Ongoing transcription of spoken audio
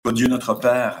Notre Dieu, notre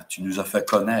Père, tu nous as fait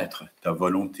connaître ta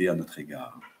volonté à notre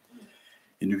égard.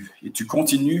 Et tu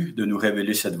continues de nous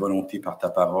révéler cette volonté par ta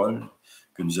parole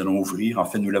que nous allons ouvrir. En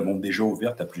fait, nous l'avons déjà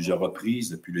ouverte à plusieurs reprises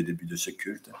depuis le début de ce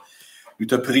culte. Nous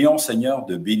te prions, Seigneur,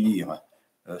 de bénir,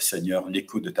 Seigneur,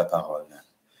 l'écoute de ta parole.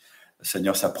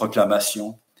 Seigneur, sa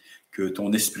proclamation, que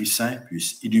ton Esprit Saint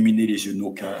puisse illuminer les yeux de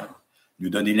nos cœurs, nous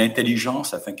donner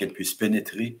l'intelligence afin qu'elle puisse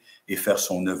pénétrer et faire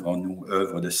son œuvre en nous,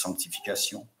 œuvre de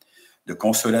sanctification, de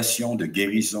consolation, de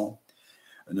guérison,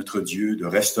 notre Dieu, de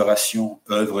restauration,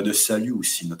 œuvre de salut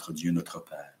aussi, notre Dieu, notre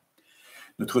Père.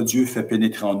 Notre Dieu fait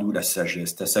pénétrer en nous la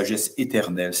sagesse, ta sagesse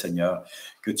éternelle, Seigneur,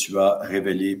 que tu as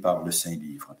révélée par le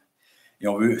Saint-Livre. Et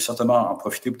on veut certainement en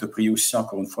profiter pour te prier aussi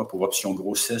encore une fois pour Option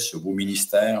Grossesse, ce beau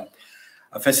ministère,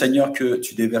 afin, Seigneur, que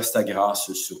tu déverses ta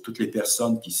grâce sur toutes les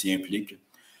personnes qui s'y impliquent,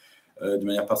 de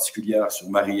manière particulière sur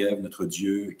Marie-Ève, notre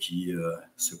Dieu, qui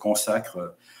se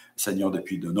consacre, Seigneur,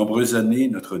 depuis de nombreuses années,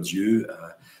 notre Dieu,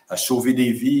 à sauver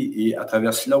des vies et à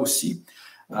travers cela aussi,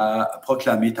 à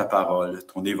proclamer ta parole,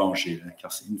 ton évangile.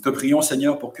 Car nous te prions,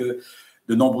 Seigneur, pour que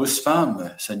de nombreuses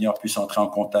femmes, Seigneur, puissent entrer en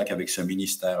contact avec ce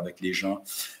ministère, avec les gens,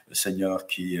 Seigneur,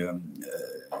 qui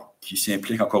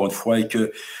s'impliquent encore une fois et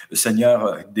que,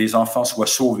 Seigneur, des enfants soient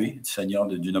sauvés, Seigneur,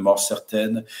 d'une mort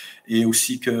certaine et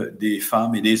aussi que des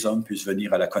femmes et des hommes puissent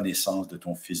venir à la connaissance de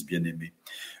ton Fils bien-aimé.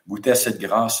 Goûter à cette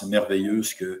grâce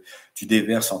merveilleuse que tu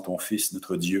déverses en ton Fils,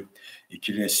 notre Dieu, et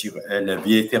qu'il ainsi ait la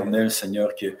vie éternelle,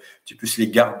 Seigneur, que tu puisses les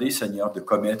garder, Seigneur, de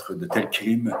commettre de tels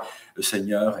crimes,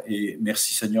 Seigneur. Et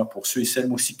merci, Seigneur, pour ceux et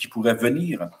celles aussi qui pourraient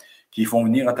venir, qui vont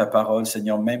venir à ta parole,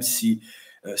 Seigneur, même si,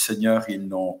 Seigneur, ils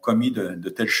n'ont commis de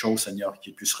telles choses, Seigneur,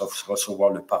 qu'ils puissent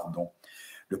recevoir le pardon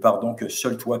que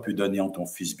seul toi peux donner en ton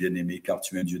Fils bien-aimé, car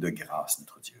tu es un Dieu de grâce,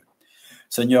 notre Dieu.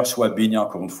 Seigneur, sois béni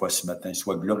encore une fois ce matin,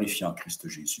 sois glorifié en Christ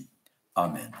Jésus.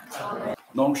 Amen. Amen.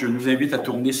 Donc, je nous invite à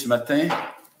tourner ce matin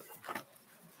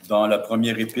dans la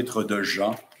première épître de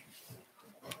Jean,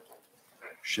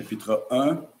 chapitre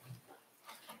 1,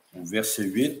 au verset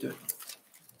 8,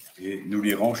 et nous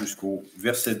lirons jusqu'au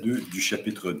verset 2 du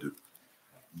chapitre 2.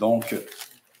 Donc,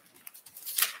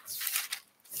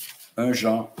 1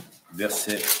 Jean,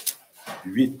 verset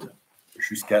 8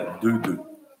 jusqu'à 2:2.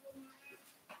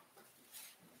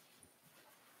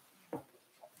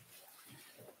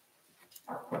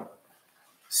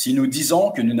 Si nous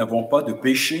disons que nous n'avons pas de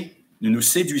péché, nous nous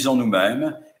séduisons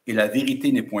nous-mêmes et la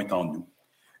vérité n'est point en nous.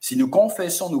 Si nous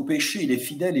confessons nos péchés, il est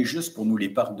fidèle et juste pour nous les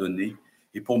pardonner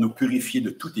et pour nous purifier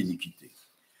de toute iniquité.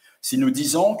 Si nous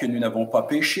disons que nous n'avons pas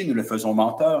péché, nous le faisons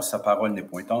menteur, sa parole n'est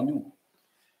point en nous.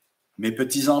 Mes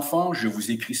petits enfants, je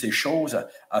vous écris ces choses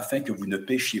afin que vous ne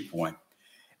péchiez point.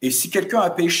 Et si quelqu'un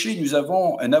a péché, nous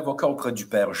avons un avocat auprès du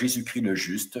Père, Jésus-Christ le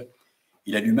juste.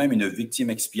 Il a lui-même une victime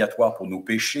expiatoire pour nos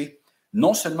péchés,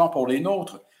 non seulement pour les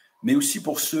nôtres, mais aussi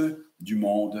pour ceux du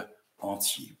monde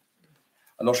entier.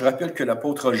 Alors, je rappelle que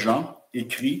l'apôtre Jean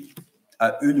écrit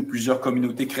à une ou plusieurs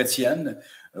communautés chrétiennes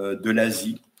de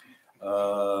l'Asie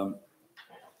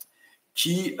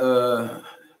qui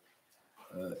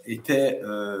étaient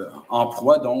en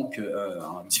proie, donc,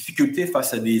 en difficulté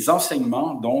face à des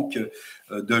enseignements, donc,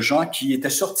 de gens qui étaient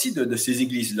sortis de ces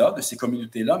églises-là, de ces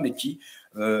communautés-là, mais qui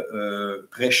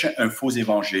prêchaient un faux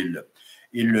évangile.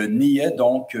 Il niait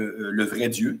donc le vrai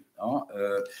Dieu.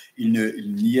 Il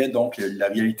niait donc la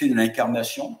réalité de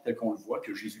l'incarnation, telle qu'on le voit,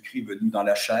 que Jésus-Christ est venu dans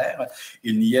la chair.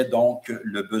 Il niait donc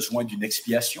le besoin d'une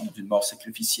expiation, d'une mort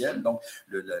sacrificielle, donc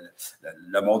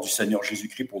la mort du Seigneur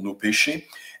Jésus-Christ pour nos péchés,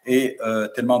 et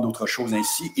tellement d'autres choses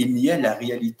ainsi. Il niait la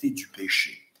réalité du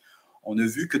péché. On a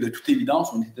vu que de toute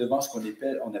évidence, on est devant ce qu'on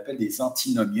appelle des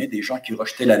antinomiens, des gens qui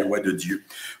rejetaient la loi de Dieu.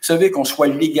 Vous savez, qu'on soit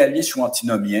légaliste ou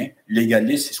antinomien,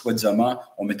 légaliste, c'est soi-disant,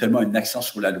 on met tellement un accent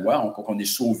sur la loi, qu'on est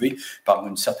sauvé par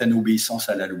une certaine obéissance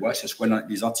à la loi, que ce soit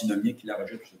les antinomiens qui la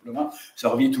rejettent tout simplement, ça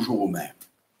revient toujours au même.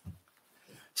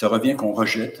 Ça revient qu'on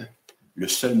rejette le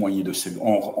seul moyen de salut.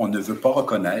 On ne veut pas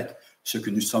reconnaître ce que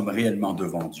nous sommes réellement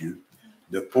devant Dieu,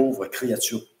 de pauvres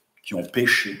créatures qui ont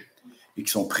péché et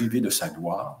qui sont privées de sa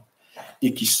gloire,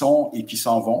 et qui s'en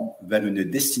vont vers une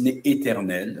destinée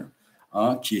éternelle,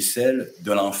 qui est celle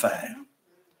de l'enfer,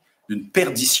 d'une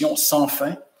perdition sans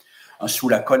fin, sous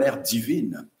la colère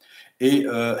divine. Et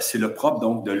c'est le propre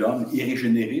donc de l'homme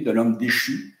irrégénéré, de l'homme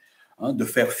déchu, de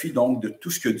faire fi donc de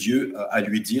tout ce que Dieu a à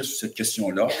lui dire sur cette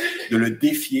question-là, de le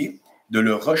défier, de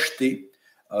le rejeter,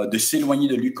 de s'éloigner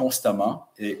de lui constamment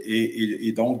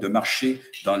et donc de marcher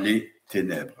dans les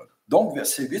ténèbres. Donc,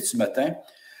 verset 8 ce matin,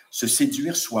 se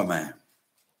séduire soi-même.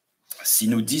 Si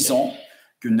nous disons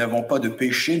que nous n'avons pas de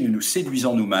péché, nous nous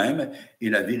séduisons nous-mêmes et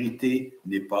la vérité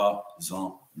n'est pas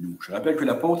en nous. Je rappelle que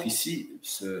l'apôtre ici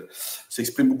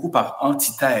s'exprime beaucoup par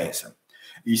antithèse.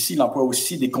 Et ici, il emploie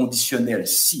aussi des conditionnels.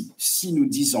 Si nous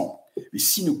disons, et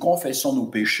si nous confessons nos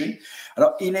péchés.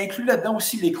 Alors, il inclut là-dedans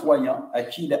aussi les croyants à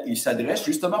qui il s'adresse,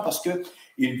 justement parce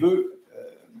qu'il veut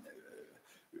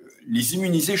les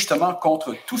immuniser justement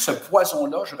contre tout ce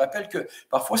poison-là. Je rappelle que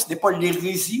parfois, ce n'est pas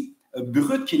l'hérésie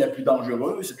brute qui est la plus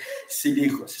dangereuse,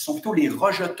 ce sont plutôt les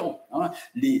rejetons, hein,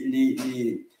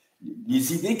 les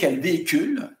idées qu'elles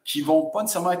véhiculent qui ne vont pas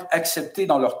nécessairement être acceptées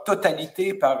dans leur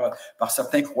totalité par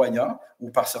certains croyants ou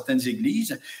par certaines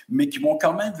églises, mais qui vont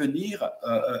quand même venir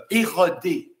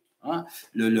éroder, hein,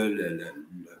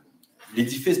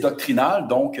 l'édifice doctrinal,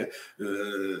 donc,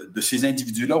 de ces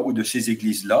individus-là ou de ces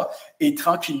églises-là, et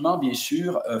tranquillement, bien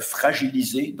sûr,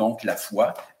 fragiliser donc la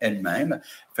foi elle-même,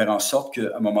 faire en sorte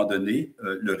qu'à un moment donné,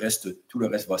 tout le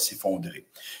reste va s'effondrer.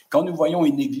 Quand nous voyons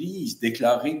une église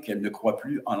déclarer qu'elle ne croit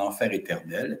plus en l'enfer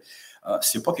éternel,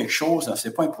 c'est pas quelque chose,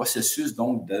 c'est pas un processus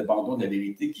donc d'abandon de la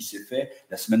vérité qui s'est fait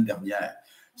la semaine dernière.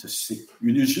 C'est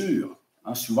une usure,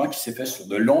 hein, souvent qui s'est fait sur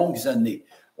de longues années.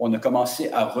 On a commencé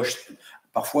à rejeter,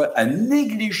 parfois à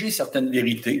négliger certaines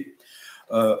vérités,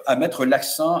 à mettre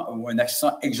l'accent ou un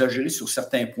accent exagéré sur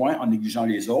certains points en négligeant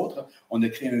les autres. On a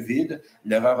créé un vide,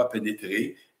 l'erreur a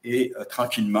pénétré et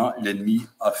tranquillement, l'ennemi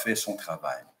a fait son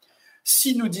travail.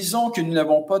 Si nous disons que nous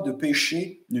n'avons pas de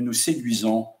péché, nous nous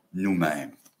séduisons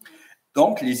nous-mêmes.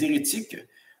 Donc, les hérétiques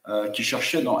qui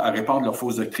cherchaient à répandre leur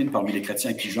fausse doctrine parmi les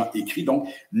chrétiens à qui Jean écrit, donc,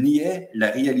 niaient la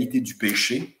réalité du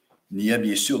péché, niaient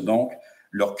bien sûr donc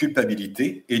leur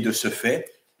culpabilité et de ce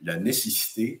fait, la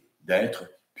nécessité d'être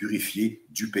purifié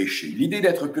du péché. L'idée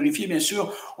d'être purifié, bien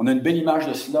sûr, on a une belle image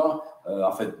de cela,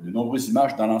 en fait, de nombreuses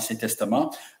images dans l'Ancien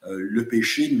Testament. Le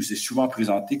péché nous est souvent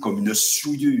présenté comme une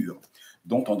souillure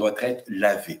dont on doit être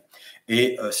lavé.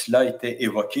 Et cela était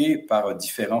évoqué par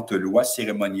différentes lois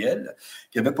cérémonielles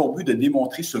qui avaient pour but de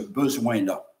démontrer ce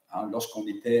besoin-là. Hein, lorsqu'on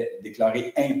était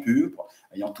déclaré impur,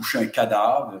 ayant touché un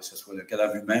cadavre, que ce soit le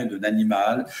cadavre humain, d'un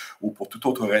animal ou pour toute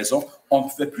autre raison, on ne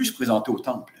pouvait plus se présenter au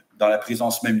temple, dans la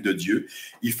présence même de Dieu.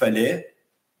 Il fallait,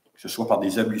 que ce soit par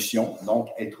des ablutions, donc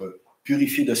être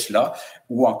purifié de cela,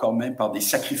 ou encore même par des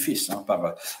sacrifices, hein,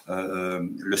 par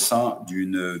le sang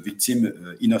d'une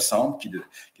victime innocente qui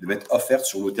devait être offerte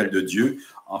sur l'autel de Dieu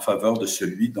en faveur de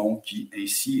celui donc, qui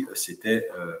ainsi s'était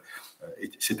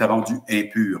rendu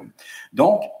impur.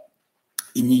 Donc,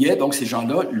 il niait, donc, ces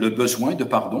gens-là, le besoin de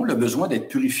pardon, le besoin d'être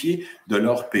purifiés de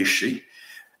leurs péchés,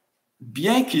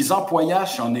 bien qu'ils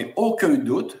employassent, j'en ai aucun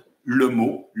doute, le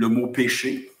mot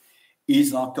péché,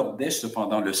 ils en tordaient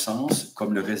cependant le sens,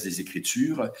 comme le reste des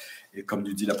Écritures, et comme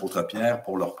nous dit l'apôtre Pierre,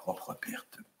 pour leur propre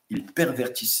perte. Ils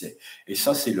pervertissaient. Et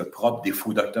ça, c'est le propre des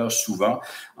faux docteurs souvent,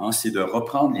 hein, c'est de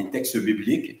reprendre les textes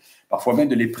bibliques, parfois même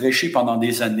de les prêcher pendant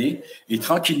des années, et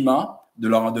tranquillement, de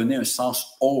leur en donner un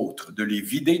sens autre, de les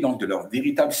vider donc de leur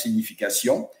véritable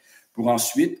signification, pour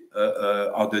ensuite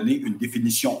en donner une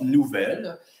définition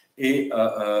nouvelle. Et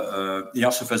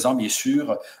en se faisant, bien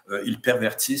sûr, ils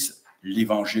pervertissent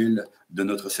l'évangile de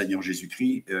notre Seigneur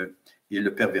Jésus-Christ et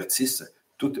le pervertissent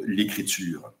toute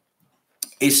l'Écriture.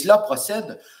 Et cela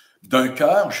procède d'un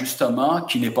cœur, justement,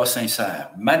 qui n'est pas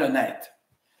sincère, malhonnête,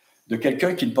 de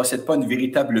quelqu'un qui ne possède pas une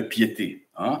véritable piété,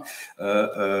 hein?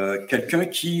 Quelqu'un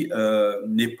qui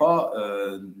ne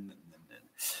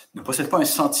possède pas un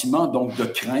sentiment donc de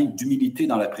crainte, d'humilité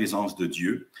dans la présence de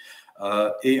Dieu.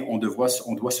 Et on doit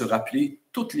se rappeler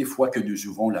toutes les fois que nous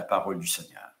ouvrons la parole du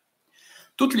Seigneur,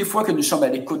 toutes les fois que nous sommes à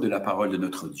l'écoute de la parole de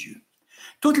notre Dieu,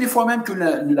 toutes les fois même que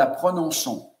nous la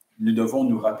prononçons, nous devons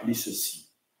nous rappeler ceci,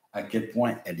 à quel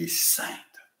point elle est sainte,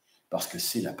 parce que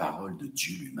c'est la parole de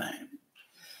Dieu lui-même.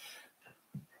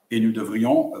 Et nous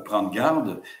devrions prendre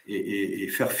garde et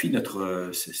faire fi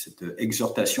cette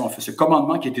exhortation, en fait, ce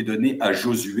commandement qui a été donné à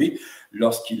Josué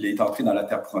lorsqu'il est entré dans la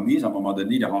terre promise. À un moment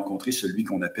donné, il a rencontré celui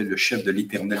qu'on appelle le chef de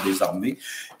l'Éternel des armées,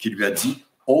 qui lui a dit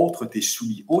 « ôte tes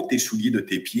souliers de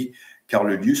tes pieds, car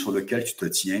le lieu sur lequel tu te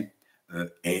tiens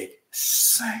est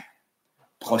saint.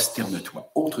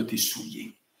 Prosterne-toi, ôte tes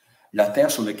souliers. » La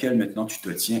terre sur laquelle maintenant tu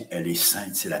te tiens, elle est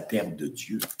sainte, c'est la terre de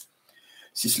Dieu.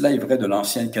 Si cela est vrai de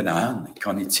l'ancienne Canaan,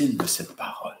 qu'en est-il de cette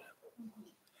parole?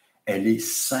 Elle est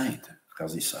sainte,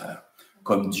 frères et sœurs,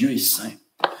 comme Dieu est saint.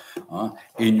 Hein?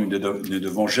 Et nous ne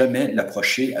devons jamais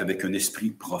l'approcher avec un esprit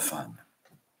profane.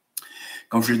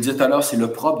 Comme je le disais tout à l'heure, c'est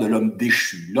le propre de l'homme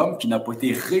déchu, l'homme qui n'a pas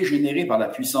été régénéré par la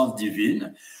puissance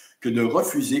divine, que de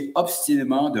refuser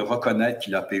obstinément de reconnaître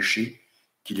qu'il a péché,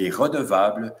 qu'il est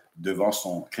redevable devant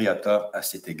son Créateur à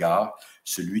cet égard,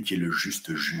 celui qui est le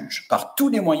juste juge. Par tous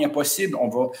les moyens possibles, on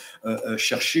va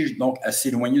chercher donc à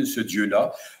s'éloigner de ce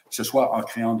Dieu-là, que ce soit en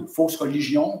créant de fausses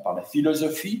religions, par la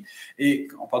philosophie. Et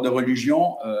quand on parle de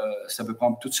religion, ça peut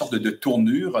prendre toutes sortes de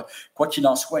tournures. Quoi qu'il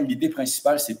en soit, l'idée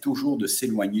principale, c'est toujours de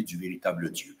s'éloigner du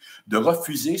véritable Dieu, de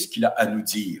refuser ce qu'il a à nous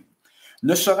dire.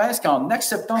 Ne serait-ce qu'en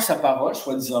acceptant sa parole,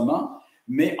 soi-disant,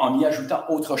 mais en y ajoutant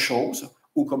autre chose,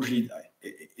 ou comme je l'ai dit,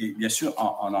 et bien sûr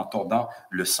en entendant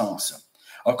le sens.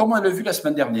 Alors, comme on l'a vu la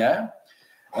semaine dernière,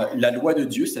 la loi de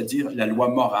Dieu, c'est-à-dire la loi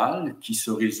morale qui se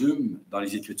résume dans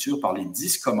les Écritures par les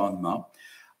 10 commandements,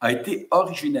 a été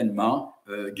originellement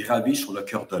gravée sur le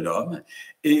cœur de l'homme.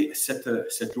 Et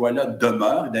cette loi-là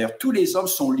demeure. D'ailleurs, tous les hommes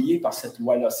sont liés par cette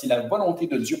loi-là. C'est la volonté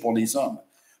de Dieu pour les hommes.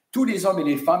 Tous les hommes et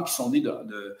les femmes qui sont nés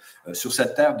sur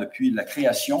cette terre depuis la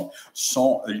création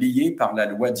sont liés par la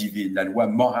loi divine, la loi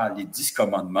morale, les 10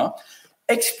 commandements,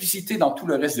 explicités dans tout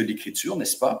le reste de l'Écriture,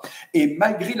 n'est-ce pas? Et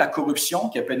malgré la corruption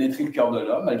qui a pénétré le cœur de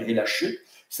l'homme, malgré la chute,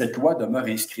 cette loi demeure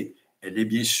inscrite. Elle est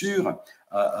bien sûr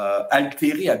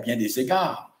altérée à bien des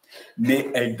égards, mais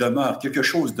elle demeure, quelque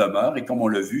chose demeure, et comme on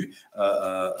l'a vu,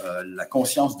 la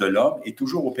conscience de l'homme est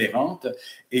toujours opérante,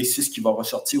 et c'est ce qui va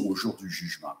ressortir au jour du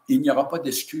jugement. Il n'y aura pas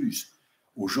d'excuse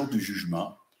au jour du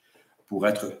jugement pour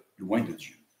être loin de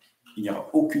Dieu. Il n'y aura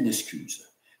aucune excuse.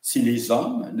 Si les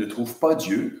hommes ne trouvent pas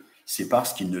Dieu, c'est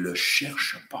parce qu'ils ne le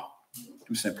cherchent pas.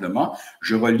 Tout simplement,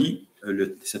 je relis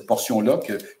cette portion-là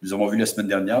que nous avons vue la semaine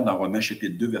dernière dans Romains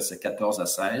chapitre 2, versets 14 à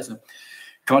 16.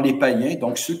 Quand les païens,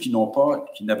 donc ceux qui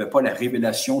n'avaient pas la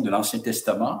révélation de l'Ancien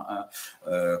Testament,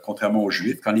 contrairement aux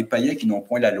Juifs, quand les païens qui n'ont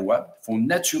point la loi font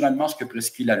naturellement ce que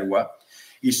prescrit la loi,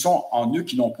 ils sont en eux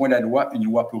qui n'ont point la loi, une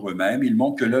loi pour eux-mêmes. Ils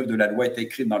montrent que l'œuvre de la loi est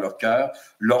écrite dans leur cœur,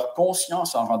 leur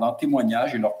conscience en rendant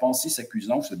témoignage et leur pensée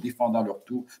s'accusant, se défendant leur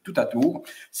tour, tout à tour.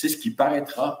 C'est ce qui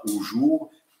paraîtra au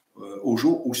jour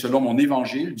où, selon mon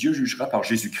évangile, Dieu jugera par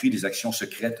Jésus-Christ les actions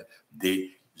secrètes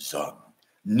des hommes.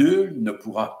 Nul ne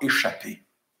pourra échapper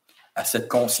à cette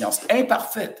conscience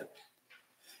imparfaite,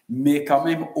 mais quand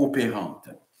même opérante.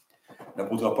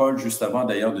 L'apôtre Paul, juste avant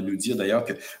d'ailleurs de nous dire d'ailleurs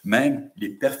que même les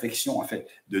perfections en fait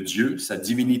de Dieu, sa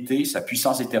divinité, sa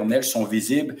puissance éternelle sont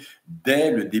visibles dès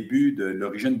le début de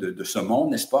l'origine de ce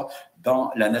monde, n'est-ce pas,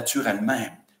 dans la nature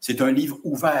elle-même. C'est un livre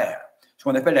ouvert, ce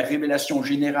qu'on appelle la révélation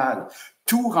générale.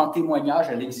 Tout rend témoignage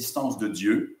à l'existence de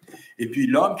Dieu. Et puis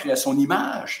l'homme créé à son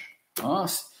image. Hein?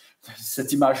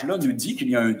 Cette image-là nous dit qu'il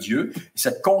y a un Dieu.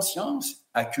 Cette conscience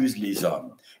accuse les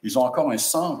hommes. Ils ont encore un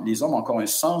sens, les hommes ont encore un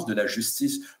sens de la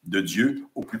justice de Dieu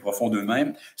au plus profond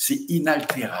d'eux-mêmes. C'est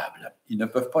inaltérable. Ils ne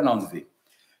peuvent pas l'enlever.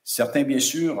 Certains, bien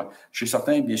sûr, chez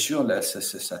certains, bien sûr,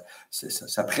 ça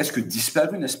a presque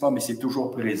disparu, n'est-ce pas? Mais c'est toujours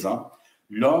présent.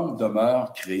 L'homme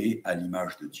demeure créé à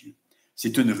l'image de Dieu.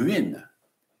 C'est une ruine.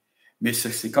 Mais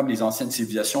c'est comme les anciennes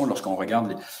civilisations, lorsqu'on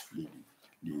regarde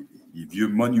les vieux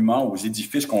monuments aux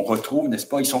édifices qu'on retrouve, n'est-ce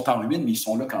pas? Ils sont en ruine, mais ils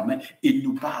sont là quand même. Ils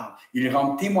nous parlent. Ils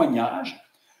rendent témoignage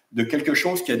de quelque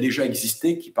chose qui a déjà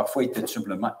existé, qui parfois était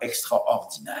simplement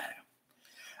extraordinaire.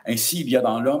 Ainsi, il y a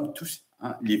dans l'homme tous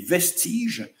les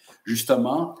vestiges,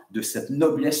 justement, de cette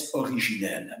noblesse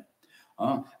originelle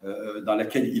dans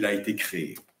laquelle il a été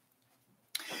créé.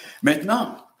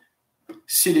 Maintenant,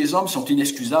 si les hommes sont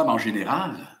inexcusables en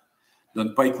général, de ne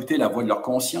pas écouter la voix de leur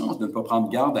conscience, de ne pas prendre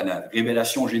garde à la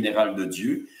révélation générale de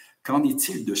Dieu, qu'en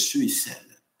est-il de ceux et celles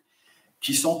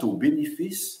qui sont au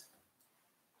bénéfice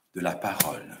de la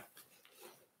parole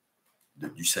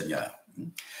du Seigneur,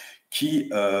 qui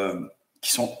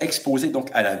sont exposés donc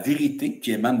à la vérité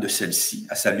qui émane de celle-ci,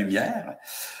 à sa lumière,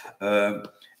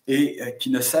 et qui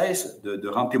ne cessent de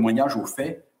rendre témoignage au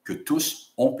fait que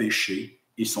tous ont péché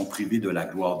et sont privés de la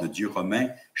gloire de Dieu. Romains,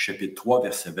 chapitre 3,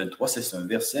 verset 23, c'est un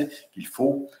verset qu'il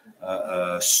faut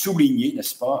souligner,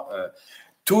 n'est-ce pas?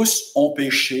 Tous ont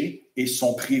péché et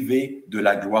sont privés de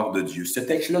la gloire de Dieu. Ce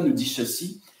texte-là nous dit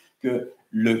ceci, que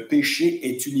le péché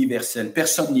est universel,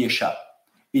 personne n'y échappe.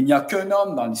 Il n'y a qu'un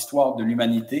homme dans l'histoire de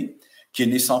l'humanité qui est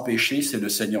né sans péché, c'est le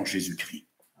Seigneur Jésus-Christ.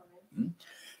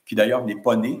 Qui d'ailleurs n'est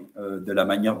pas né de la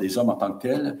manière des hommes en tant que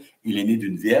tel. Il est né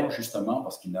d'une vierge, justement,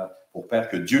 parce qu'il n'a pour père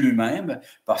que Dieu lui-même,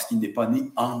 parce qu'il n'est pas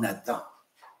né en Adam.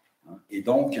 Et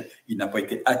donc, il n'a pas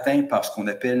été atteint par ce qu'on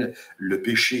appelle le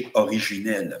péché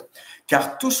originel.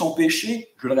 Car tous ont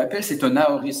péché, je le rappelle, c'est un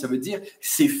aoriste, ça veut dire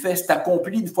c'est fait, c'est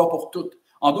accompli une fois pour toutes.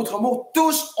 En d'autres mots,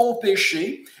 tous ont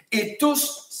péché et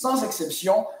tous, sans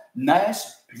exception,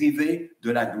 naissent privés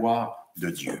de la gloire de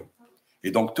Dieu.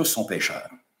 Et donc, tous sont pécheurs.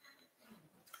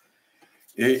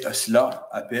 Et cela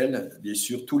appelle, bien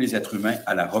sûr, tous les êtres humains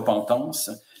à la repentance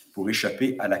pour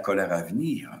échapper à la colère à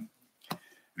venir.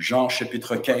 Jean,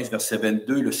 chapitre 15, verset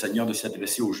 22, le Seigneur de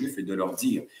s'adresser aux Juifs et de leur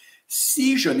dire «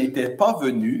 Si je n'étais pas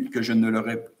venu et que je ne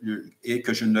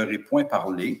leur ai point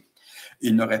parlé,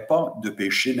 ils n'auraient pas de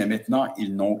péché, mais maintenant,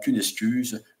 ils n'ont aucune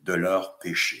excuse de leur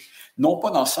péché. Non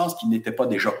pas dans le sens qu'ils n'étaient pas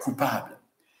déjà coupables,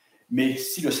 mais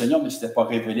si le Seigneur ne s'était pas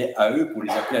révélé à eux pour les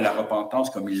appeler à la repentance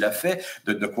comme il l'a fait,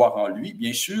 de croire en lui,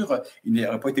 bien sûr, ils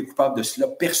n'auraient pas été coupables de cela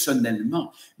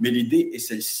personnellement. Mais l'idée est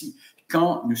celle-ci.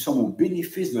 Quand nous sommes au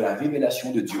bénéfice de la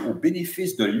révélation de Dieu, au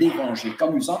bénéfice de l'Évangile, quand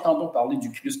nous entendons parler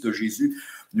du Christ Jésus,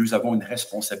 nous avons une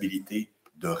responsabilité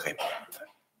de répondre.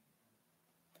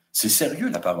 C'est sérieux,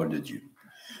 la parole de Dieu.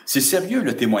 C'est sérieux,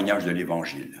 le témoignage de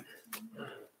l'Évangile.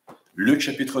 Luc,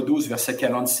 chapitre 12, versets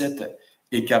 47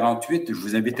 et 48, je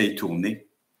vous invite à y tourner.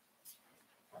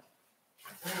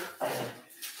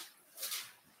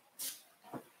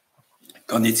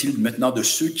 Qu'en est-il maintenant de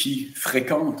ceux qui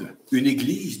fréquentent une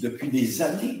église depuis des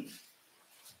années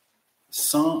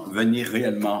sans venir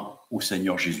réellement au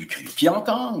Seigneur Jésus-Christ, qui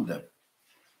entendent,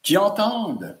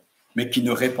 mais qui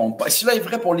ne répondent pas. Et cela est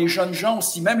vrai pour les jeunes gens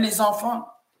aussi, même les enfants.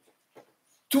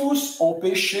 Tous ont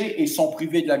péché et sont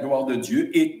privés de la gloire de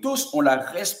Dieu, et tous ont la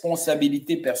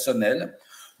responsabilité personnelle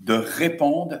de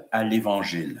répondre à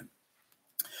l'Évangile.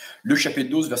 Le chapitre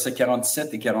 12, versets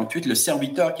 47 et 48, le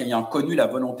serviteur qui ayant connu la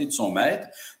volonté de son maître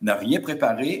n'a rien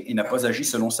préparé et n'a pas agi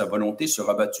selon sa volonté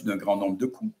sera battu d'un grand nombre de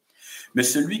coups. Mais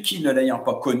celui qui, ne l'ayant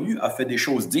pas connu, a fait des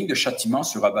choses dignes de châtiment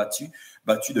sera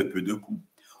battu de peu de coups.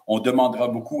 On demandera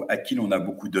beaucoup à qui l'on a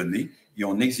beaucoup donné et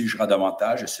on exigera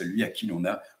davantage à celui à qui l'on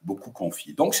a beaucoup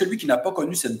confié. Donc, celui qui n'a pas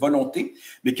connu cette volonté,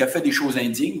 mais qui a fait des choses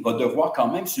indignes, va devoir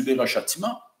quand même subir un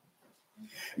châtiment.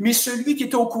 Mais celui qui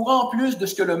est au courant en plus de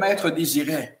ce que le maître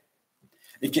désirait,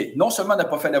 et qui non seulement n'a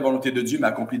pas fait la volonté de Dieu, mais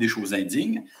accompli des choses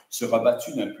indignes, sera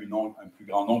battu d'un plus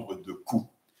grand nombre de coups.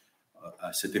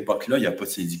 À cette époque-là, il n'y a pas de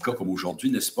syndicat comme aujourd'hui,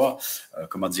 n'est-ce pas?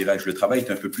 Comment dirais-je? Le travail est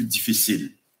un peu plus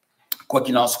difficile. Quoi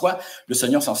qu'il en soit, le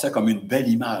Seigneur s'en sert comme une belle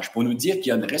image pour nous dire qu'il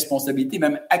y a une responsabilité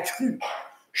même accrue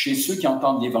chez ceux qui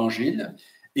entendent l'Évangile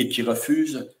et qui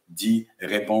refusent d'y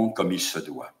répondre comme il se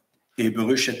doit.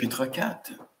 Hébreux chapitre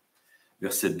 4,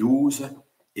 versets 12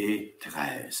 et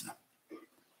 13.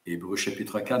 Hébreux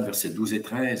chapitre 4, versets 12 et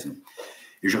 13.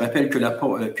 Et je rappelle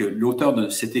que l'auteur de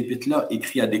cette épître-là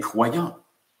écrit à des croyants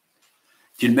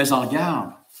qu'il met en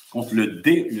garde contre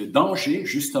le danger,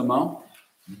 justement,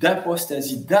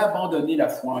 d'apostasie, d'abandonner la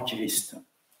foi en Christ.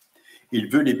 Il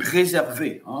veut les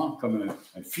préserver, comme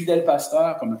un fidèle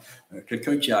pasteur, comme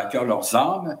quelqu'un qui a à cœur leurs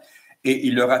âmes, et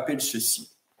il leur rappelle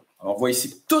ceci. Alors, on voit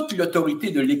ici toute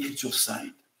l'autorité de l'Écriture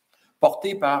sainte,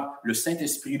 portée par le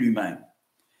Saint-Esprit lui-même.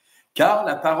 Car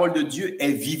la parole de Dieu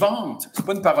est vivante. Ce n'est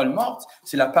pas une parole morte,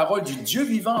 c'est la parole du Dieu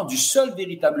vivant, du seul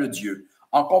véritable Dieu,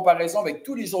 en comparaison avec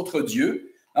tous les autres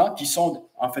dieux, qui sont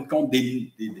en fait compte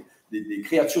des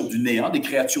créatures du néant, des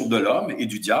créatures de l'homme et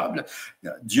du diable.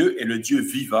 Dieu est le Dieu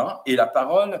vivant et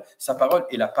sa parole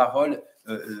est la parole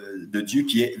de Dieu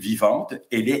qui est vivante.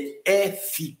 Elle est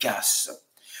efficace,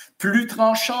 plus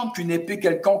tranchante qu'une épée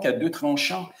quelconque à deux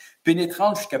tranchants,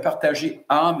 pénétrante jusqu'à partager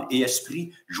âme et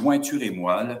esprit, jointure et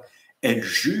moelle. Elle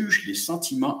juge les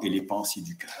sentiments et les pensées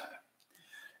du cœur.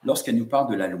 Lorsqu'elle nous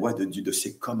parle de la loi de Dieu, de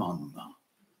ses commandements,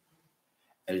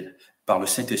 par le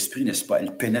Saint-Esprit, n'est-ce pas,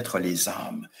 elle pénètre les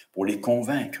âmes pour les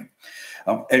convaincre.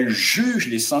 Alors, elle juge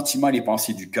les sentiments et les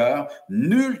pensées du cœur.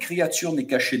 Nulle créature n'est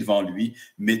cachée devant lui,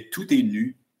 mais tout est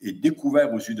nu et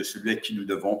découvert aux yeux de celui à qui nous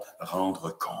devons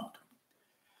rendre compte.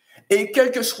 Et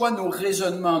quels que soient nos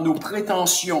raisonnements, nos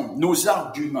prétentions, nos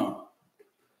arguments,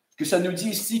 que ça nous dit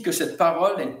ici que cette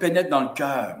parole, elle pénètre dans le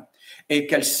cœur et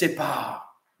qu'elle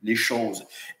sépare les choses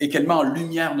et qu'elle met en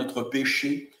lumière notre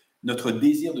péché, notre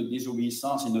désir de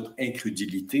désobéissance et notre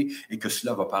incrédulité, et que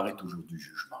cela va paraître au jour du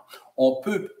jugement. On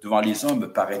peut, devant les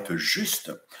hommes, paraître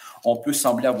juste, on peut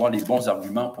sembler avoir les bons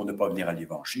arguments pour ne pas venir à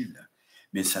l'Évangile,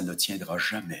 mais ça ne tiendra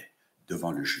jamais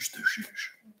devant le juste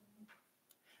juge.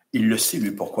 Il le sait, lui,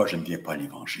 pourquoi je ne viens pas à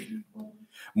l'Évangile.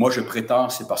 Moi, je prétends,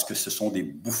 c'est parce que ce sont des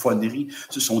bouffonneries,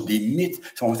 ce sont des mythes,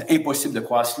 c'est impossible de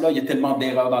croire cela. Il y a tellement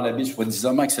d'erreurs dans la Bible,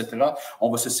 soi-disant, etc. On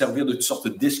va se servir de toutes sortes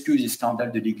d'excuses et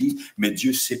scandales de l'Église, mais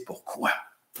Dieu sait pourquoi.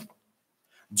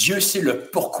 Dieu sait le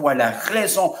pourquoi, la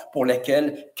raison pour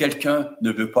laquelle quelqu'un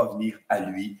ne veut pas venir à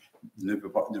lui, ne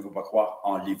veut pas croire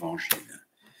en l'Évangile.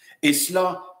 Et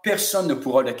cela, personne ne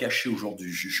pourra le cacher au jour du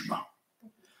jugement.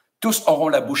 Tous auront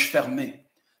la bouche fermée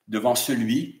devant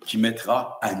celui qui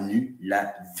mettra à nu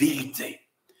la vérité.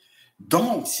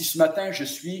 Donc, si ce matin je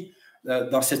suis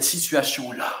dans cette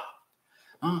situation-là,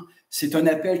 c'est un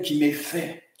appel qui m'est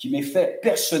fait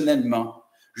personnellement,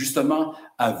 justement,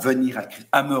 à venir à Christ,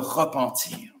 à me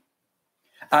repentir,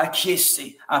 à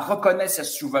acquiescer, à reconnaître sa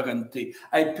souveraineté,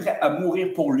 à être prêt à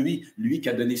mourir pour lui qui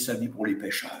a donné sa vie pour les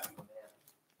pécheurs.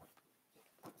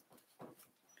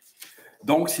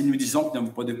 Donc, si nous disons que nous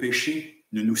n'avons pas de péché,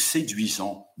 nous nous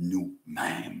séduisons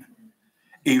nous-mêmes.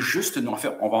 Et juste, en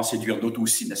fait, on va en séduire d'autres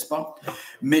aussi, n'est-ce pas?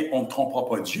 Mais on ne trompera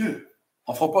pas Dieu.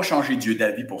 On ne fera pas changer Dieu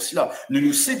d'avis pour cela. Nous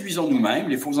nous séduisons nous-mêmes,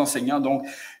 les faux enseignants, donc,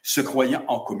 se croyant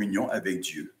en communion avec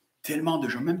Dieu. Tellement de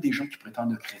gens, même des gens qui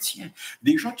prétendent être chrétiens,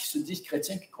 des gens qui se disent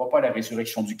chrétiens, qui ne croient pas à la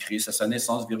résurrection du Christ, à sa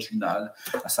naissance virginale,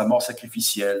 à sa mort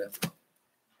sacrificielle,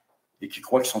 et qui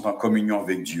croient qu'ils sont en communion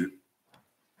avec Dieu.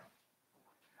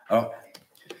 Alors,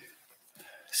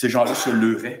 ces gens-là se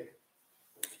leurraient,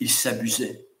 ils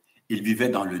s'abusaient, ils vivaient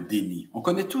dans le déni. On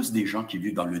connaît tous des gens qui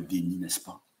vivent dans le déni, n'est-ce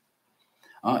pas?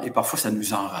 Hein? Et parfois, ça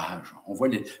nous enrage. On voit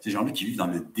ces gens-là qui vivent dans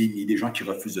le déni, des gens qui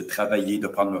refusent de travailler, de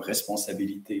prendre leurs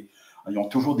responsabilités. Ils ont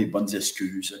toujours des bonnes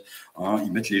excuses. Hein?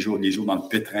 Ils mettent les jours dans le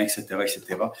pétrin, etc.,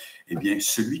 etc. Eh bien,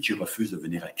 celui qui refuse de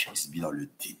venir à Christ vit dans le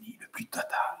déni le plus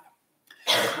total.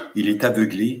 Il est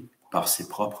aveuglé par ses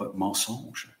propres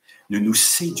mensonges. Nous nous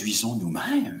séduisons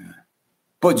nous-mêmes,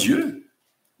 pas Dieu.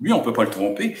 Lui, on ne peut pas le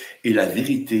tromper. Et la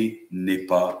vérité n'est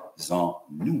pas en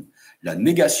nous. La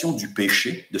négation du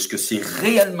péché, de ce que c'est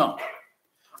réellement.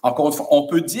 Encore une fois, on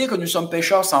peut dire que nous sommes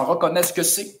pécheurs sans reconnaître ce que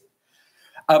c'est.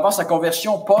 Avant sa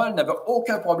conversion, Paul n'avait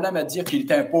aucun problème à dire qu'il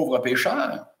était un pauvre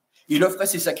pécheur. Il offrait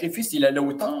ses sacrifices, il allait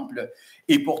au temple,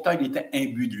 et pourtant il était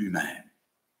imbu de lui-même.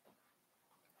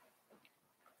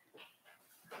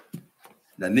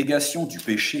 La négation du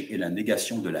péché est la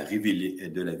négation de la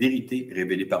vérité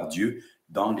révélée par Dieu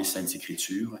dans les Saintes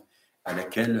Écritures, à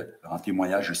laquelle rend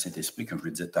témoignage le Saint-Esprit, comme je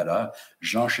le disais tout à l'heure,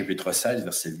 Jean chapitre 16,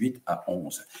 versets 8 à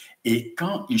 11. Et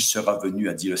quand il sera venu,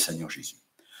 a dit le Seigneur Jésus.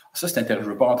 Ça, c'est intéressant, je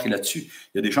ne veux pas rentrer là-dessus.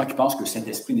 Il y a des gens qui pensent que le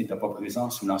Saint-Esprit n'était pas présent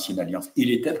sous l'Ancienne Alliance. Il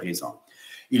était présent.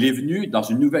 Il est venu dans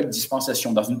une nouvelle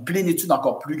dispensation, dans une plénitude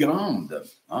encore plus grande.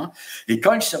 Hein? Et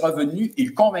quand il sera venu,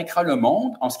 il convaincra le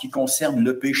monde en ce qui concerne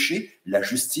le péché, la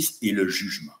justice et le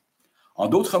jugement. En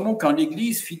d'autres mots, quand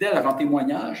l'Église fidèle rend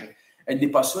témoignage, elle n'est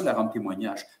pas seule à rendre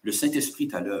témoignage. Le Saint-Esprit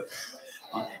est à l'œuvre.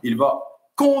 Hein? Il va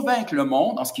convaincre le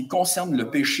monde en ce qui concerne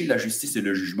le péché, la justice et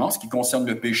le jugement. En ce qui concerne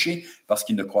le péché, parce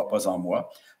qu'il ne croit pas en moi.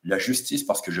 La justice,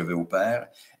 parce que je vais au Père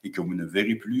et que vous ne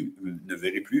verrez plus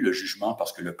le jugement,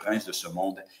 parce que le prince de ce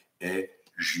monde est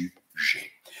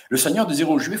jugé. Le Seigneur de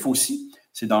dire aux Juifs aussi,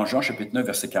 c'est dans Jean chapitre 9,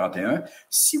 verset 41, «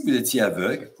 Si vous étiez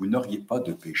aveugle, vous n'auriez pas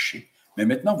de péché. Mais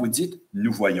maintenant, vous dites,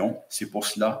 nous voyons, c'est pour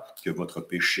cela que votre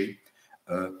péché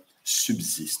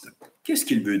subsiste. » Qu'est-ce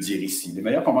qu'il veut dire ici? Les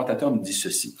meilleurs commentateurs nous disent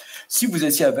ceci. Si vous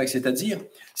étiez aveugle, c'est-à-dire,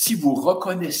 si vous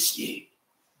reconnaissiez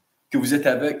que vous êtes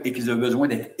aveugle et que vous avez besoin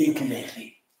d'être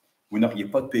éclairé, vous n'auriez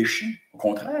pas de péché. Au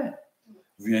contraire,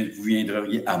 vous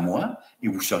viendriez à moi et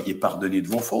vous seriez pardonné de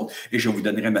vos fautes et je vous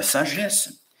donnerai ma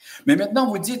sagesse. Mais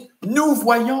maintenant, vous dites, nous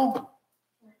voyons.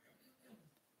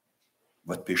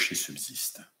 Votre péché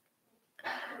subsiste.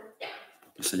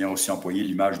 Le Seigneur a aussi employé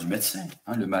l'image du médecin,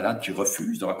 hein, le malade qui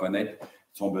refuse de reconnaître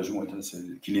son besoin,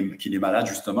 qu'il est malade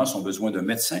justement, son besoin d'un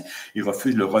médecin. Il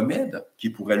refuse le remède qui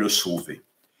pourrait le sauver.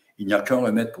 Il n'y a qu'un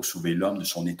remède pour sauver l'homme de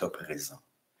son état présent.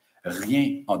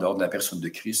 Rien en dehors de la personne de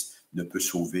Christ ne peut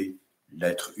sauver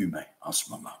l'être humain en ce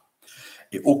moment.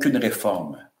 Et aucune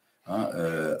réforme, hein,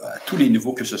 à tous les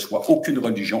niveaux que ce soit, aucune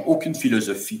religion, aucune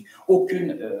philosophie,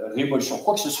 aucune révolution,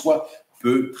 quoi que ce soit,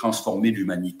 peut transformer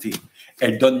l'humanité.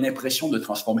 Elle donne l'impression de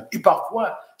transformer. Et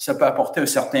parfois, ça peut apporter un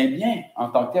certain bien en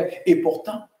tant que tel. Et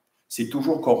pourtant, c'est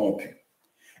toujours corrompu.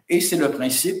 Et c'est le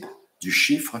principe du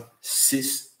chiffre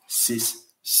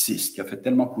 666 qui a fait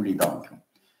tellement couler d'encre.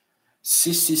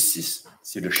 666,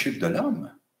 c'est le chiffre de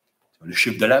l'homme, le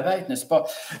chiffre de la bête, n'est-ce pas?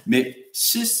 Mais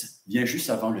 6 vient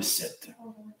juste avant le 7.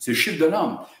 C'est le chiffre de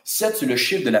l'homme. 7, c'est le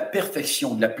chiffre de la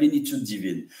perfection, de la plénitude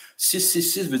divine.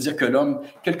 666 veut dire que l'homme,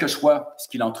 quel que soit ce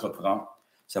qu'il entreprend,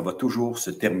 ça va toujours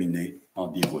se terminer en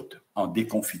déroute, en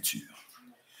déconfiture.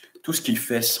 Tout ce qu'il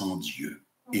fait sans Dieu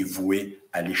est voué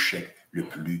à l'échec le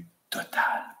plus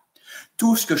total.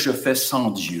 Tout ce que je fais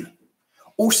sans Dieu,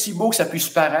 aussi beau que ça puisse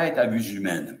paraître à vue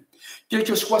humaine, quel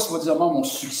que soit soi-disant mon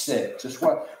succès, que ce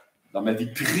soit dans ma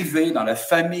vie privée, dans la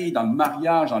famille, dans le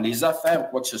mariage, dans les affaires ou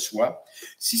quoi que ce soit,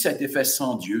 si ça a été fait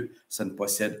sans Dieu, ça ne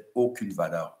possède aucune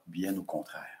valeur, bien au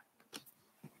contraire.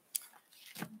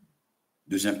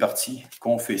 Deuxième partie,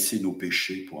 confesser nos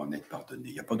péchés pour en être pardonnés.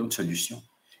 Il n'y a pas d'autre solution.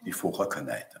 Il faut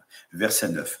reconnaître. Verset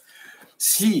 9.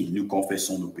 Si nous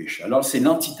confessons nos péchés, alors c'est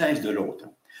l'antithèse de l'autre.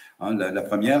 Hein, la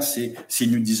première, c'est si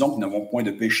nous disons que nous n'avons point de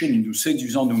péché, nous nous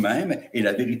séduisons nous-mêmes et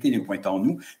la vérité n'est point en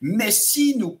nous. Mais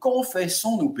si nous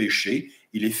confessons nos péchés,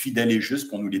 il est fidèle et juste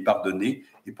pour nous les pardonner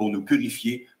et pour nous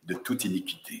purifier de toute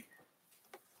iniquité.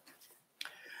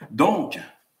 Donc,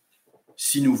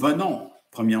 si nous venons,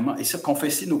 premièrement, et ça,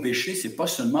 confesser nos péchés, c'est pas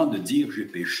seulement de dire j'ai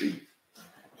péché.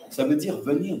 Ça veut dire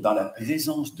venir dans la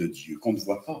présence de Dieu, qu'on ne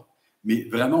voit pas, mais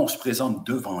vraiment on se présente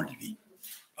devant lui,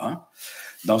 hein?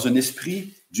 Dans un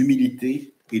esprit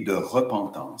d'humilité et de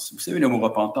repentance. Vous savez, le mot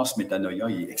repentance, métanoïa,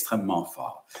 il est extrêmement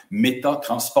fort. Méta,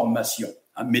 transformation,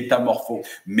 hein? Métamorphose.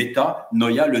 Méta,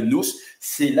 noïa, le nous,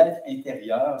 c'est l'être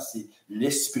intérieur, c'est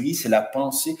l'esprit, c'est la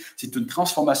pensée, c'est une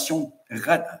transformation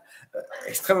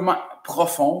extrêmement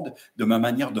profonde de ma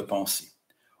manière de penser,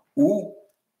 où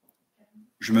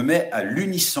je me mets à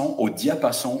l'unisson, au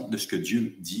diapason de ce que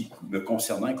Dieu dit me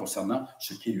concernant et concernant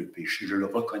ce qui est le péché. Je le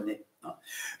reconnais. Hein.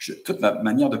 Toute ma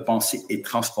manière de penser est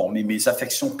transformée. Mes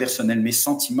affections personnelles, mes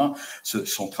sentiments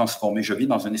sont transformés. Je vis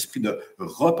dans un esprit de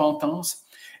repentance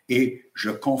et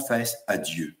je confesse à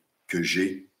Dieu que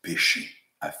j'ai péché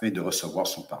afin de recevoir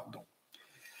son pardon.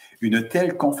 Une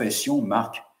telle confession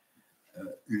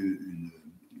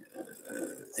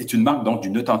est une marque donc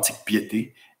d'une authentique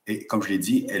piété. Et comme je l'ai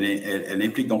dit, elle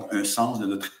implique donc un sens de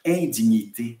notre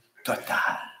indignité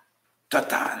totale.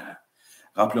 Totale.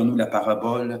 Rappelons-nous la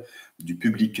parabole du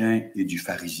publicain et du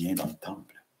pharisien dans le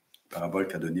temple. Parabole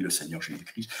qu'a donnée le Seigneur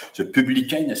Jésus-Christ. Ce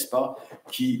publicain, n'est-ce pas,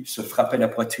 qui se frappait la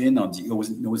poitrine,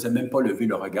 n'osait même pas lever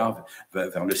le regard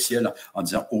vers le ciel en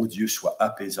disant « Oh Dieu, sois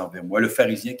apaisant vers moi ». Le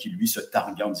pharisien qui, lui, se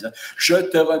targuait en disant « Je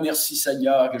te remercie,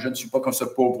 Seigneur, que je ne suis pas comme ce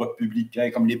pauvre publicain,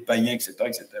 comme les païens, etc.,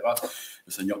 etc. »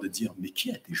 Le Seigneur de dire « Mais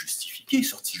qui a été justifié? Qui est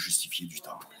sorti justifié du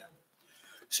temple? »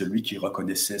 Celui qui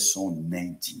reconnaissait son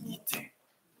indignité.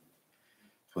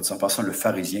 Soit dit en passant, le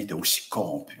pharisien était aussi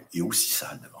corrompu et aussi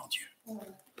sale devant Dieu.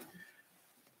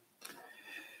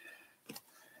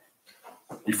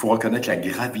 Il faut reconnaître la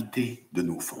gravité de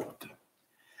nos fautes,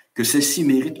 que celles-ci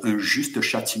méritent un juste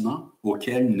châtiment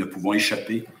auquel nous ne pouvons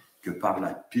échapper que par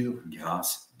la pure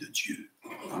grâce de Dieu,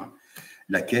 hein,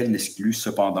 laquelle n'exclut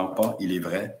cependant pas, il est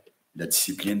vrai, la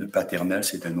discipline paternelle,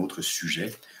 c'est un autre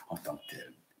sujet en tant que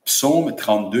tel. Psaume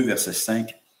 32, versets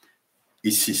 5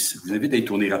 et 6. Je vous invite à y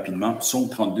tourner rapidement. Psaume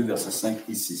 32, versets 5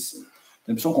 et 6.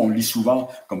 C'est un psaume qu'on lit souvent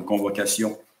comme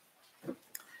convocation,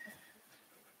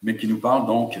 mais qui nous parle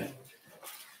donc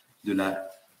de la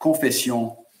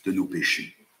confession de nos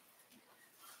péchés.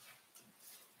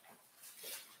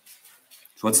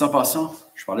 Soit dit en passant,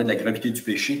 je parlais de la gravité du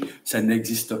péché, ça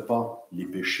n'existe pas les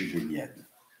péchés véniels.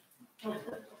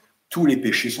 Tous les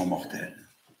péchés sont mortels.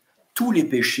 Tous les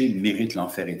péchés méritent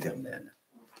l'enfer éternel,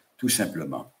 tout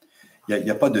simplement. Il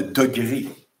n'y a pas de degré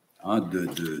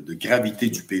de gravité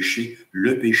du péché.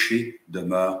 Le péché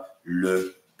demeure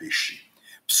le péché.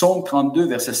 Psaume 32,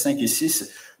 versets 5 et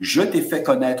 6, « Je t'ai fait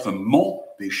connaître mon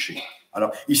péché. »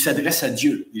 Alors, il s'adresse à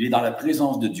Dieu. Il est dans la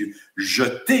présence de Dieu. « Je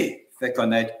t'ai fait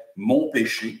connaître mon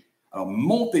péché. » Alors,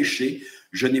 mon péché,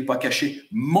 je n'ai pas caché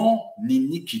mon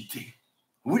iniquité.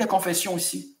 Vous voyez la confession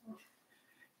ici?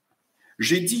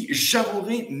 J'ai dit,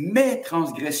 j'avouerai mes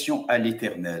transgressions à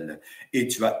l'Éternel, et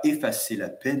tu as effacé la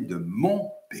peine de mon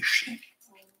péché.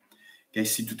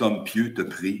 Qu'ainsi tout homme pieux te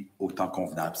prie au temps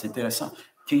convenable. C'est intéressant.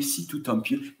 Qu'ainsi tout homme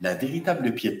pieux, la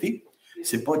véritable piété,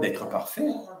 c'est pas d'être parfait.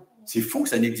 C'est faux,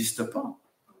 ça n'existe pas.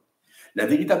 La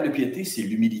véritable piété, c'est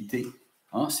l'humilité.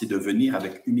 Hein? C'est de venir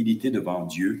avec humilité devant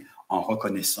Dieu en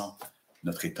reconnaissant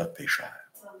notre état de pécheur,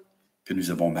 que nous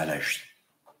avons mal agi.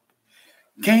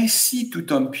 Qu'ainsi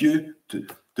tout homme pieux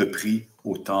te prie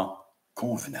au temps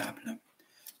convenable.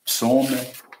 Psaume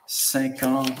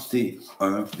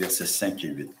 51, versets 5 et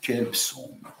 8. Quel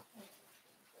psaume!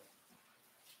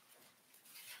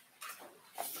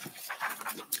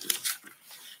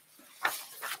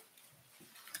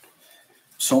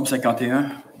 Psaume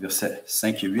 51, versets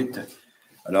 5 et 8.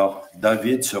 Alors,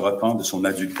 David se repent de son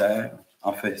adultère.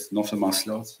 En fait, non seulement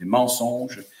cela, c'est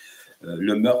mensonge,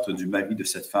 le meurtre du mari de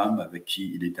cette femme avec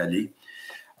qui il est allé.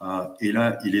 Et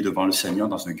là, il est devant le Seigneur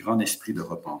dans un grand esprit de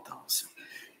repentance.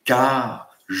 Car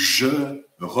je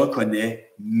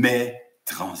reconnais mes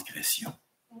transgressions.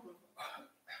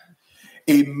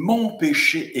 Et mon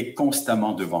péché est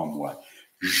constamment devant moi.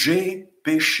 J'ai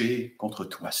péché contre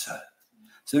toi seul.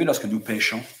 Vous savez, lorsque nous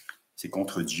péchons, c'est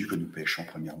contre Dieu que nous péchons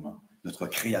premièrement. Notre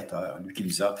Créateur, lui qui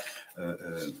nous a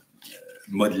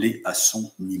modelés à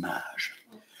son image.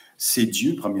 C'est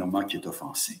Dieu, premièrement, qui est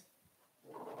offensé.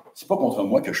 C'est pas contre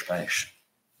moi que je pêche.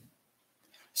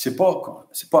 C'est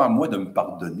pas à moi de me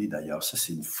pardonner, d'ailleurs. Ça,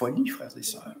 c'est une folie, frères et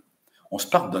sœurs. On ne se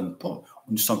pardonne pas.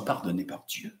 Nous sommes pardonnés par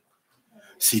Dieu.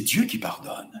 C'est Dieu qui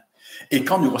pardonne. Et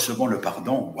quand nous recevons le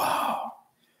pardon, waouh!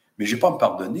 Mais je n'ai pas à me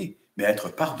pardonner, mais à être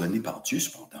pardonné par Dieu,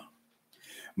 cependant.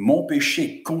 Mon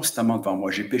péché est constamment devant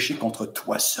moi. J'ai péché contre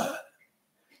toi seul.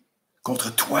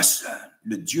 Contre toi seul,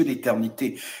 le Dieu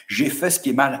d'éternité. J'ai fait ce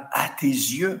qui est mal à tes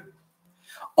yeux.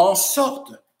 En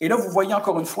sorte Et là, vous voyez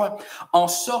encore une fois, en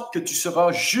sorte que tu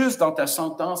seras juste dans ta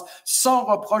sentence, sans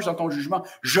reproche dans ton jugement.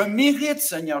 Je mérite,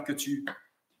 Seigneur, que tu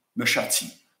me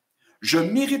châties. Je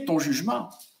mérite ton jugement.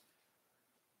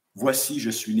 Voici, je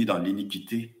suis né dans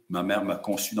l'iniquité, ma mère m'a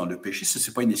conçu dans le péché. Ce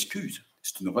n'est pas une excuse,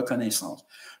 c'est une reconnaissance.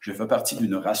 Je fais partie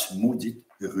d'une race maudite,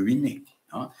 ruinée.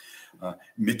 Hein?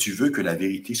 Mais tu veux que la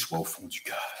vérité soit au fond du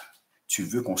cœur. Tu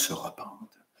veux qu'on se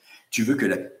repente. Tu veux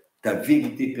que ta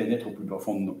vérité pénètre au plus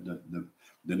profond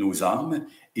de nos âmes,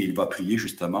 et il va prier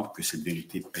justement pour que cette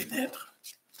vérité pénètre.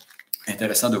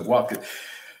 Intéressant de voir que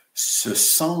ce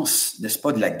sens, n'est-ce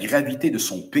pas, de la gravité de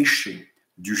son péché,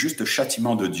 du juste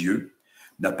châtiment de Dieu,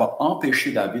 n'a pas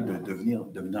empêché David de venir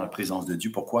dans la présence de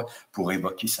Dieu. Pourquoi? Pour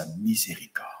invoquer sa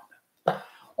miséricorde.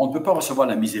 On ne peut pas recevoir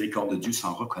la miséricorde de Dieu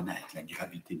sans reconnaître la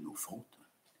gravité de nos fautes.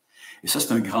 Et ça,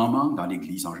 c'est un grand manque dans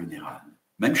l'Église en général.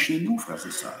 Même chez nous, frères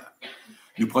et sœurs.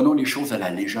 Nous prenons les choses à la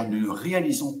légère. Nous ne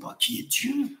réalisons pas qui est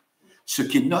Dieu, ce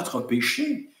qu'est notre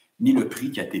péché, ni le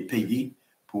prix qui a été payé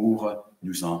pour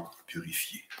nous en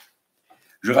purifier.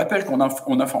 Je rappelle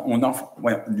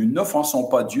nous n'offensons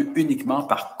pas Dieu uniquement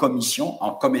par commission,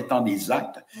 en commettant des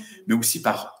actes, mais aussi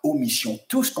par omission.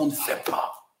 Tout ce qu'on ne fait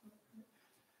pas.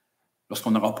 Lorsqu'on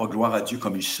n'aura pas gloire à Dieu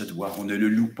comme il se doit, on ne le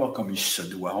loue pas comme il se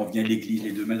doit. On vient à l'Église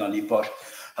les deux mains dans les poches.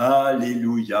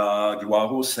 Alléluia,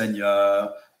 gloire au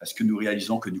Seigneur. Est-ce que nous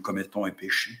réalisons que nous commettons un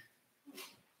péché?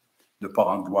 De ne pas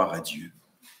rendre gloire à Dieu,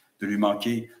 de lui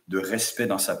manquer de respect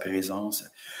dans sa présence.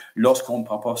 Lorsqu'on ne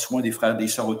prend pas soin des frères et des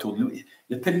sœurs autour de nous, il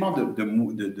y a tellement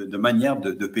de manières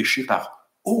de pécher par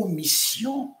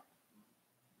omission.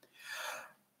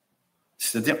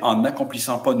 C'est-à-dire en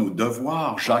n'accomplissant pas nos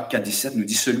devoirs. Jacques 4,17 nous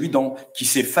dit « Celui qui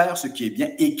sait faire ce qui est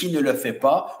bien et qui ne le fait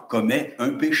pas commet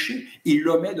un péché. » Il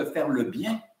omet de faire le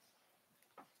bien.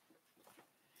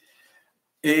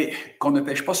 Et qu'on ne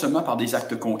pêche pas seulement par des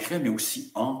actes concrets, mais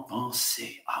aussi en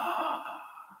pensée.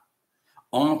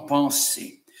 En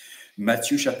pensée.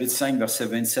 Matthieu chapitre 5, versets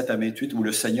 27 à 28, où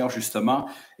le Seigneur, justement,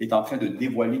 est en train de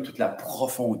dévoiler toute la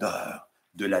profondeur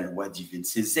de la loi divine,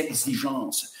 ses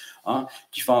exigences,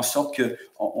 qui font en sorte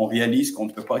qu'on réalise qu'on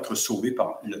ne peut pas être sauvé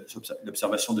par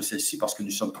l'observation de celle-ci parce que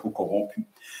nous sommes trop corrompus.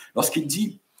 Lorsqu'il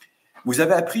dit, vous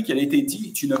avez appris qu'il a été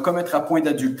dit, tu ne commettras point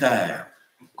d'adultère.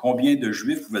 Combien de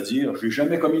Juifs vont dire, je n'ai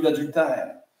jamais commis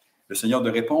d'adultère? Le Seigneur de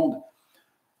répondre,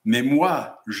 mais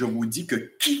moi, je vous dis que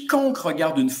quiconque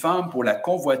regarde une femme pour la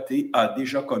convoiter a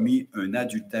déjà commis un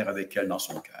adultère avec elle dans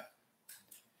son cœur.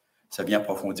 Ça vient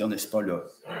approfondir, n'est-ce pas, le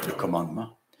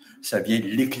commandement. Ça vient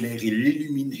l'éclairer,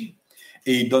 l'illuminer.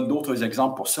 Et il donne d'autres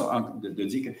exemples pour ça, de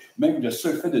dire que même le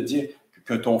seul fait de dire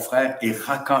que ton frère est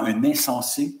raquant, un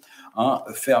insensé,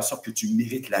 fait en sorte que tu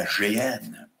mérites la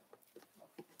géhenne.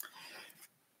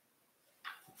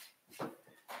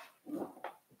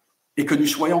 Et que nous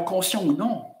soyons conscients ou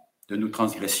non de nos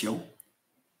transgressions,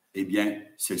 eh bien,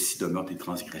 celles-ci demeurent des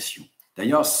transgressions.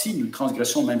 D'ailleurs, si nous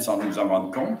transgressons même sans nous en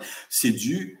rendre compte, c'est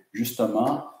dû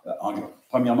justement,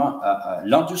 premièrement, à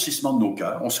l'endurcissement de nos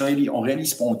cœurs. On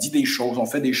réalise pas, on dit des choses, on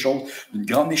fait des choses d'une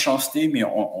grande méchanceté, mais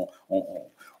on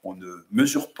ne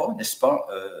mesure pas, n'est-ce pas,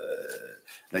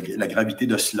 la gravité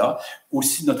de cela.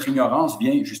 Aussi, notre ignorance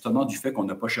vient justement du fait qu'on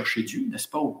n'a pas cherché Dieu, n'est-ce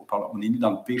pas? On est né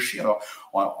dans le péché, alors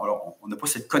on n'a pas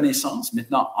cette connaissance.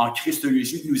 Maintenant, en Christ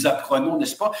Jésus, nous apprenons,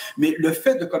 n'est-ce pas? Mais le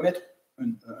fait de commettre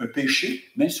un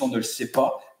péché, même si on ne le sait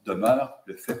pas, demeure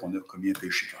le fait qu'on a commis un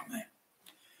péché quand même.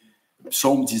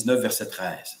 Psaume 19, verset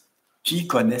 13. Qui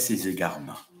connaît ces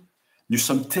égarements? Nous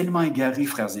sommes tellement égarés,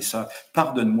 frères et sœurs.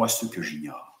 Pardonne-moi ceux que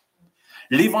j'ignore.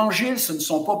 L'Évangile, ce ne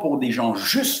sont pas pour des gens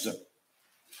justes.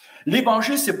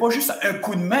 L'Évangile, ce n'est pas juste un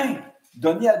coup de main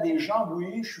donné à des gens,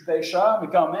 oui, je suis pécheur, mais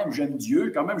quand même, j'aime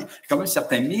Dieu, quand même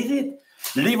certains mérites.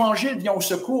 L'Évangile vient au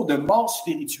secours de morts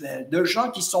spirituels, de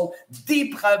gens qui sont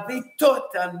dépravés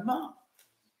totalement,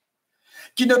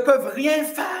 qui ne peuvent rien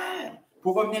faire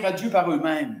pour revenir à Dieu par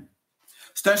eux-mêmes.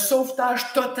 C'est un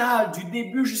sauvetage total du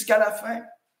début jusqu'à la fin.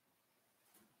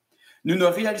 Nous ne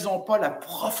réalisons pas la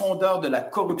profondeur de la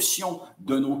corruption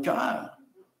de nos cœurs.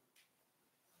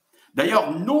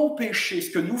 D'ailleurs, nos péchés,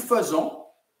 ce que nous faisons,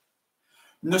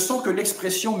 ne sont que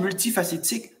l'expression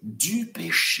multifacétique du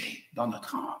péché dans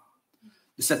notre âme,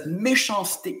 de cette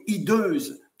méchanceté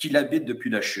hideuse qui l'habite depuis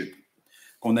la chute,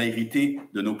 qu'on a hérité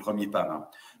de nos premiers parents,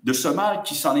 de ce mal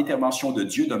qui, sans l'intervention de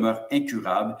Dieu, demeure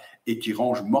incurable et qui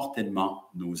ronge mortellement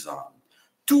nos âmes.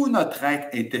 Tout notre être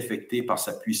est affecté par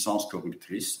sa puissance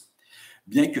corruptrice,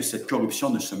 bien que cette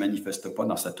corruption ne se manifeste pas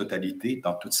dans sa totalité,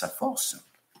 dans toute sa force.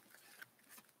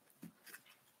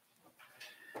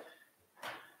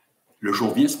 Le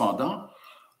jour vient cependant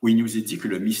où il nous est dit que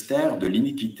le mystère de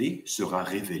l'iniquité sera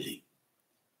révélé.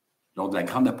 lors de la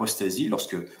grande apostasie,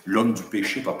 lorsque l'homme du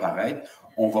péché va paraître,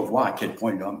 on va voir à quel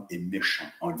point l'homme est méchant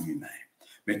en lui-même.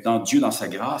 Maintenant, Dieu, dans sa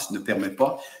grâce, ne permet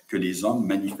pas que les hommes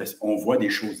manifestent. On voit des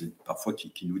choses parfois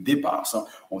qui nous dépassent. Hein.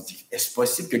 On se dit, est-ce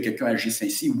possible que quelqu'un agisse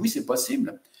ainsi? Oui, c'est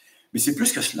possible. Mais c'est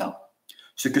plus que cela.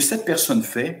 Ce que cette personne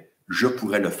fait, je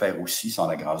pourrais le faire aussi sans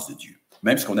la grâce de Dieu.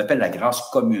 Même ce qu'on appelle la grâce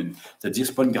commune. C'est-à-dire,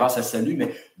 ce n'est pas une grâce à salut,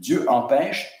 mais Dieu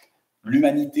empêche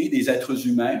l'humanité, des êtres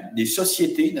humains, des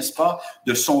sociétés, n'est-ce pas,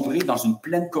 de sombrer dans une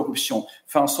pleine corruption.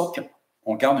 Fait en sorte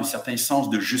qu'on garde un certain sens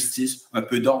de justice, un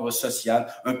peu d'ordre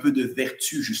social, un peu de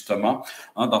vertu, justement,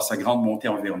 hein, dans sa grande montée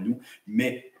envers nous.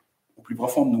 Mais au plus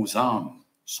profond de nos âmes,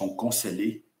 sont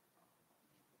concelés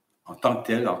en tant que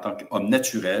tel, en tant qu'homme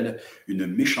naturel, une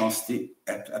méchanceté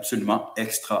absolument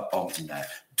extraordinaire.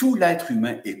 Tout l'être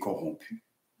humain est corrompu.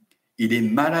 Il est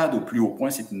malade au plus haut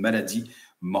point, c'est une maladie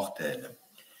mortelle.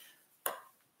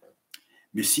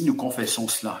 Mais si nous confessons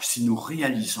cela, si nous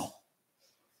réalisons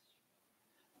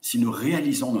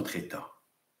notre état,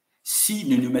 si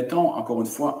nous nous mettons, encore une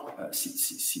fois,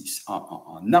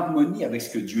 en harmonie avec ce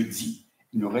que Dieu dit,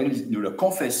 nous le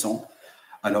confessons,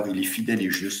 alors il est fidèle et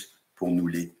juste pour nous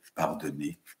les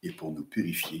pardonner et pour nous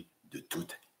purifier de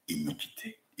toute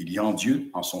iniquité. Il y a en Dieu,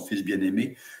 en son Fils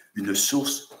bien-aimé, une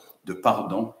source de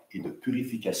pardon et de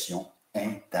purification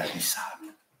intarissable.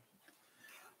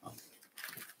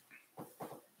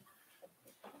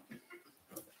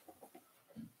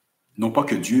 Non pas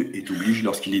que Dieu est obligé,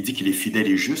 lorsqu'il est dit qu'il est fidèle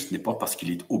et juste, ce n'est pas parce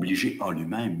qu'il est obligé en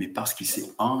lui-même, mais parce qu'il s'est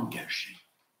engagé.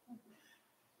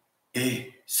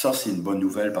 Et ça, c'est une bonne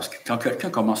nouvelle, parce que quand quelqu'un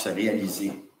commence à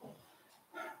réaliser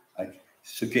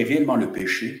ce qu'est réellement le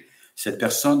péché, cette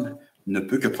personne ne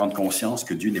peut que prendre conscience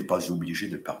que Dieu n'est pas obligé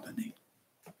de pardonner.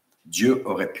 Dieu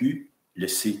aurait pu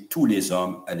laisser tous les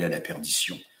hommes aller à la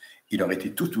perdition. Il aurait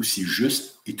été tout aussi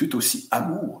juste et tout aussi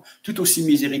amour, tout aussi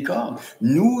miséricorde.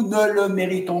 Nous ne le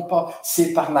méritons pas.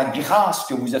 C'est par la grâce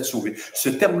que vous êtes sauvés. Ce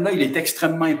terme-là, il est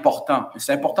extrêmement important.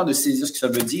 C'est important de saisir ce que ça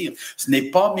veut dire. Ce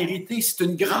n'est pas mérité, c'est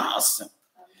une grâce.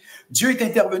 Dieu est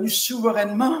intervenu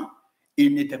souverainement et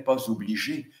il n'était pas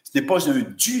obligé. Ce n'est pas un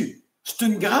dû, c'est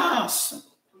une grâce.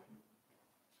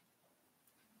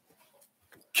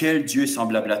 Quel Dieu est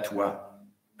semblable à toi,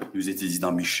 nous était dit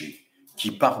dans Michée,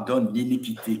 qui pardonne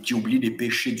l'iniquité, qui oublie les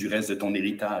péchés du reste de ton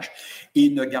héritage.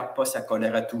 Il ne garde pas sa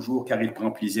colère à toujours, car il prend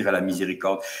plaisir à la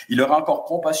miséricorde. Il aura encore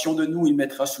compassion de nous, il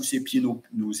mettra sous ses pieds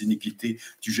nos iniquités.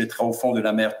 Tu jetteras au fond de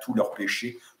la mer tous leurs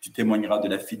péchés. Tu témoigneras de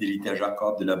la fidélité à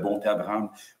Jacob, de la bonté à Abraham,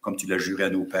 comme tu l'as juré à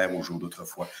nos pères au jour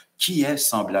d'autrefois. Qui est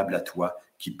semblable à toi,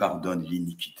 qui pardonne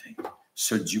l'iniquité?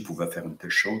 Seul Dieu pouvait faire une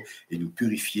telle chose et nous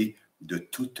purifier de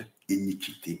toute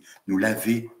iniquité, nous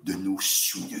laver de nos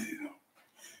souillures.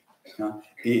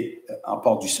 Et à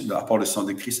part le sang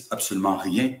de Christ, absolument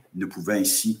rien ne pouvait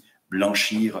ainsi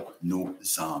blanchir nos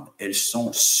âmes. Elles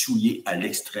sont souillées à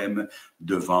l'extrême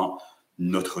devant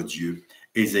notre Dieu.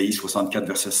 Ésaïe 64,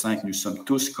 verset 5, nous sommes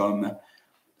tous comme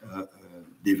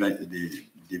des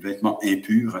vêtements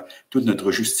impurs. Toute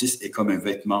notre justice est comme un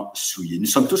vêtement souillé. Nous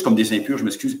sommes tous comme des impurs, je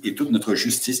m'excuse, et toute notre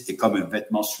justice est comme un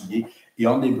vêtement souillé. Et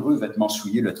en hébreu, vêtement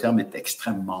souillé, le terme est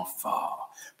extrêmement fort.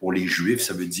 Pour les Juifs,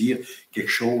 ça veut dire quelque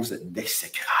chose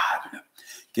d'exécrable,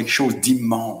 quelque chose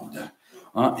d'immonde.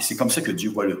 Hein? Et c'est comme ça que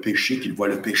Dieu voit le péché, qu'il voit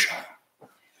le pécheur.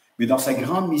 Mais dans sa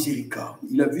grande miséricorde,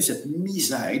 il a vu cette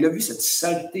misère, il a vu cette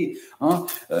saleté, hein?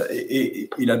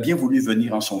 Et il a bien voulu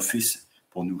venir en son Fils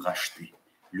pour nous racheter.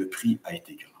 Le prix a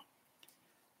été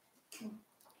grand.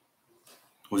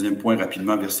 Troisième point,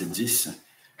 rapidement, verset 10.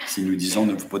 Si nous disons,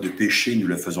 ne pas de péché, nous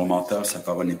le faisons menteur, sa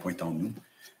parole n'est point en nous.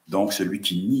 Donc, celui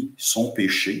qui nie son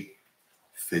péché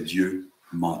fait Dieu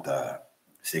menteur.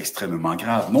 C'est extrêmement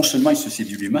grave. Non seulement il se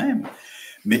séduit lui-même,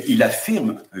 mais il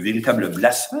affirme un véritable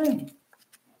blasphème.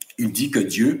 Il dit que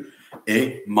Dieu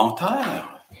est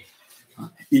menteur.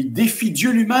 Il défie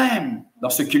Dieu lui-même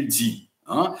dans ce qu'il dit.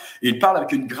 Il parle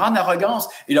avec une grande arrogance.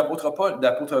 Et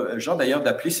l'apôtre Jean, d'ailleurs,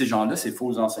 d'appeler ces gens-là, ces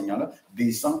faux enseignants-là,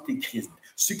 des antéchrists.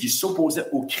 Ceux qui s'opposaient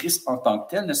au Christ en tant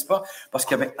que tel, n'est-ce pas? Parce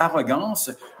qu'avec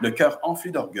arrogance, le cœur enflé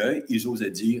d'orgueil, ils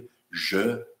osaient dire «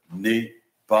 Je n'ai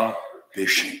pas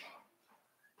péché ».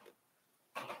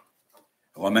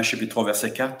 Romains chapitre 3,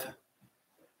 verset 4.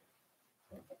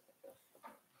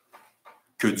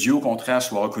 Que Dieu, au contraire,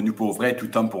 soit reconnu pour vrai et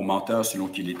tout homme pour menteur, selon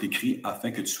qu'il est écrit,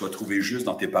 afin que tu sois trouvé juste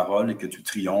dans tes paroles et que tu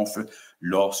triomphes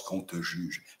lorsqu'on te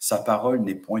juge. Sa parole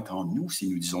n'est point en nous si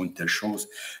nous disons une telle chose.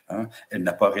 Elle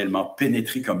n'a pas réellement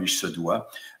pénétré comme il se doit.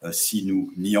 Si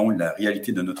nous nions la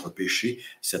réalité de notre péché,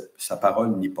 sa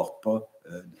parole ne porte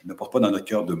pas dans notre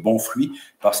cœur de bons fruits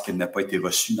parce qu'elle n'a pas été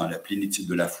reçue dans la plénitude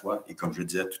de la foi et, comme je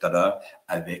disais tout à l'heure,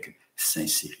 avec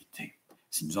sincérité.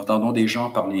 Si nous entendons des gens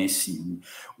parler ainsi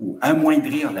ou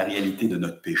amoindrir la réalité de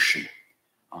notre péché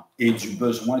et du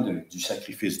besoin du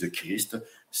sacrifice de Christ,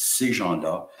 ces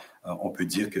gens-là, on peut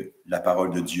dire que la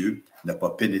parole de Dieu n'a pas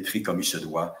pénétré comme il se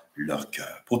doit leur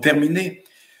cœur. Pour terminer,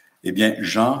 eh bien,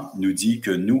 Jean nous dit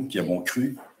que nous qui avons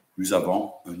cru, nous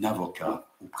avons un avocat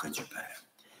auprès du Père.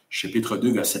 Chapitre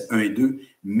 2, versets 1 et 2,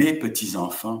 « Mes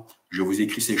petits-enfants, je vous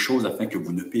écris ces choses afin que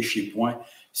vous ne péchiez point.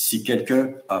 Si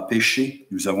quelqu'un a péché,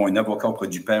 nous avons un avocat auprès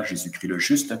du Père, Jésus-Christ le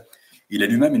juste. Il est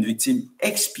lui-même une victime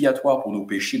expiatoire pour nos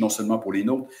péchés, non seulement pour les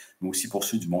nôtres, mais aussi pour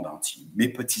ceux du monde entier. Mes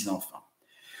petits-enfants. »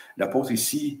 L'apôtre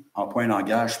ici emploie un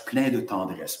langage plein de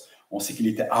tendresse. On sait qu'il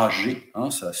était âgé,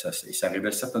 ça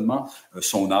révèle certainement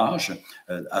son âge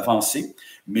avancé,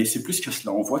 mais c'est plus que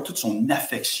cela. On voit toute son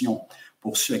affection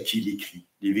pour ceux à qui il écrit,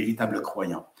 les véritables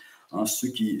croyants,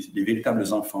 les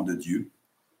véritables enfants de Dieu.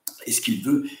 Et ce qu'il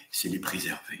veut, c'est les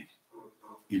préserver.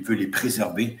 Il veut les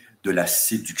préserver de la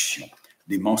séduction,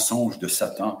 des mensonges de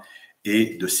Satan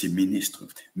et de ses ministres.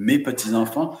 Mes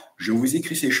petits-enfants, je vous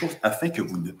écris ces choses afin que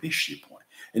vous ne péchiez point.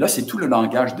 Et là, c'est tout le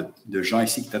langage de Jean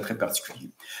ici qui est très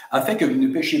particulier. Afin que vous ne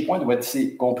péchiez point doit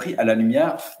être compris à la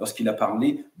lumière lorsqu'il a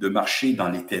parlé de marcher dans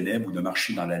les ténèbres ou de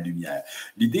marcher dans la lumière.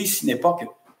 L'idée ici n'est pas que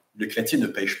le chrétien ne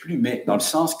pêche plus, mais dans le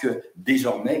sens que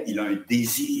désormais, il a un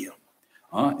désir.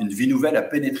 Une vie nouvelle a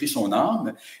pénétré son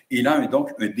âme et il a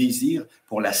donc un désir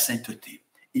pour la sainteté.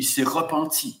 Il s'est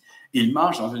repenti. Il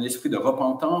marche dans un esprit de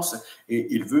repentance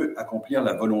et il veut accomplir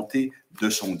la volonté de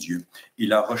son Dieu.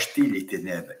 Il a rejeté les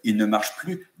ténèbres. Il ne marche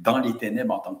plus dans les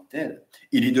ténèbres en tant que tel.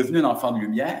 Il est devenu un enfant de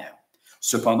lumière.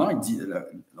 Cependant, il dit,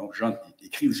 donc Jean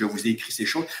écrit, je vous ai écrit ces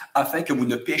choses afin que vous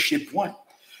ne péchiez point.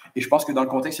 Et je pense que dans le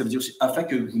contexte, ça veut dire aussi afin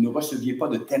que vous ne receviez pas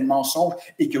de tels mensonges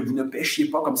et que vous ne péchiez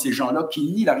pas comme ces gens-là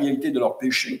qui nient la réalité de leur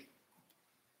péché.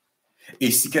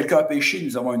 Et si quelqu'un a péché,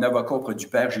 nous avons un avocat auprès du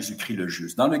Père, Jésus-Christ le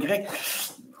juste. Dans le grec,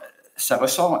 ça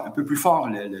ressort un peu plus fort,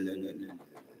 le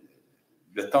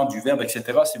temps du verbe, etc.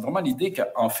 C'est vraiment l'idée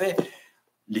qu'en fait,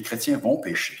 les chrétiens vont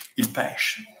pécher. Ils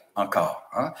pêchent encore.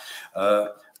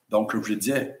 Donc, comme je le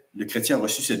disais, le chrétien a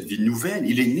reçu cette vie nouvelle.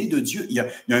 Il est né de Dieu. Il y a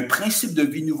un principe de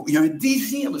vie nouveau. Il y a un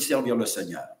désir de servir le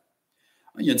Seigneur.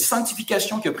 Il y a une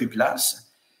sanctification qui a pris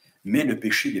place, mais le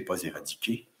péché n'est pas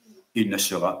éradiqué. Il ne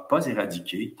sera pas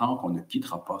éradiqué tant qu'on ne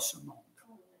quittera pas ce monde.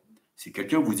 Si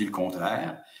quelqu'un vous dit le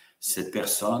contraire, cette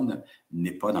personne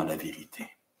n'est pas dans la vérité.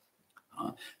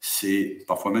 C'est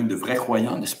parfois même de vrais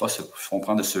croyants, n'est-ce pas, se font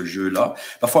prendre de ce jeu-là.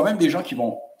 Parfois même des gens qui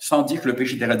vont, sans dire que le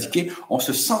péché est éradiqué, ont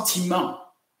ce sentiment,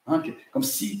 comme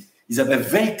s'ils avaient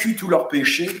vaincu tous leurs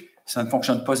péchés. Ça ne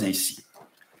fonctionne pas ainsi.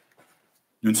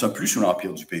 Nous ne sommes plus sous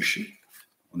l'empire du péché.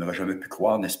 On n'aurait jamais pu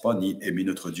croire, n'est-ce pas, ni aimer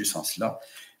notre Dieu sans cela,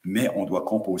 mais on doit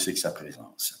composer avec sa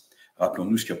présence.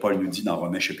 Rappelons-nous ce que Paul nous dit dans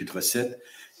Romains chapitre 7,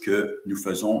 que nous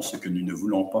faisons ce que nous ne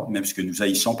voulons pas, même ce que nous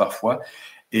haïssons parfois,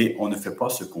 et on ne fait pas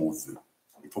ce qu'on veut.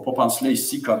 Il ne faut pas penser là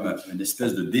ici comme une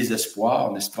espèce de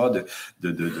désespoir, n'est-ce pas,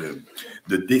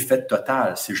 de défaite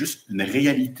totale. C'est juste une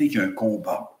réalité qui est un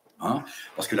combat.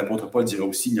 Parce que l'apôtre Paul dirait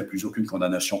aussi qu'il n'y a plus aucune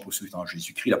condamnation pour ceux qui sont en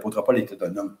Jésus-Christ. L'apôtre Paul était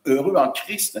un homme heureux en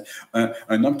Christ,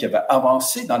 un homme qui avait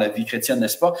avancé dans la vie chrétienne,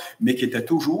 n'est-ce pas, mais qui était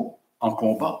toujours en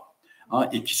combat.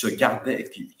 Et qui se gardait,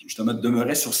 qui justement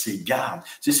demeurait sur ses gardes.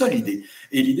 C'est ça l'idée.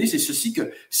 Et l'idée, c'est ceci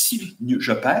que si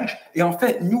je pêche, et en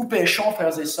fait, nous péchons,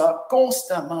 frères et sœurs,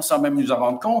 constamment, sans même nous en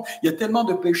rendre compte, il y a tellement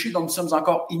de péchés dont nous sommes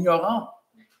encore ignorants.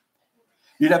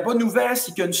 Et la bonne nouvelle,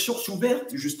 c'est qu'il y a une source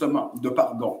ouverte, justement, de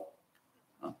pardon,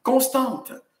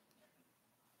 constante.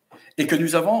 Et que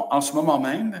nous avons, en ce moment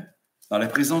même, dans la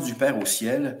présence du Père au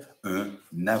ciel, un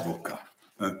avocat,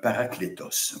 un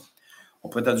paraklétos. On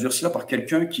pourrait traduire cela par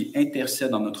quelqu'un qui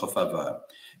intercède en notre faveur,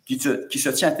 qui se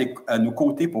tient à nos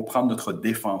côtés pour prendre notre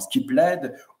défense, qui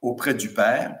plaide auprès du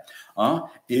Père.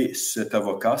 Et cet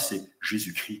avocat, c'est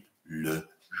Jésus-Christ le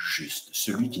juste,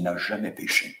 celui qui n'a jamais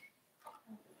péché.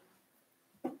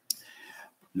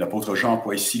 L'apôtre Jean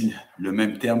emploie ici le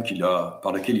même terme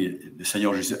par lequel le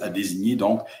Seigneur Jésus a désigné,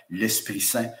 donc l'Esprit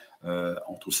Saint.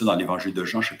 On trouve ça dans l'Évangile de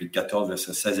Jean, chapitre 14,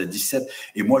 versets 16 à 17.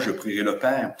 « Et moi, je prierai le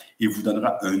Père, et il vous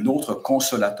donnera un autre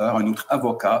consolateur, un autre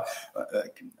avocat,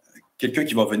 quelqu'un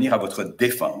qui va venir à votre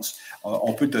défense. »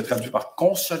 On peut le traduire par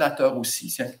consolateur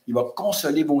aussi. Il va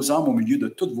consoler vos âmes au milieu de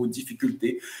toutes vos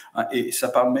difficultés. Et ça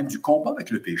parle même du combat avec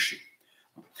le péché.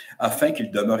 Afin qu'il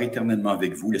demeure éternellement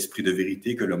avec vous, l'Esprit de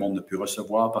vérité que le monde ne peut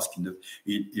recevoir parce qu'il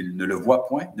ne le voit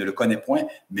point, ne le connaît point,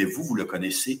 mais vous le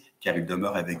connaissez, car il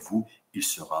demeure avec vous, il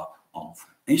sera en vous.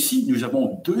 Ainsi, nous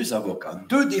avons deux avocats,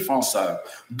 deux défenseurs,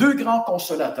 deux grands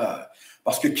consolateurs,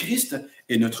 parce que Christ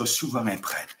est notre souverain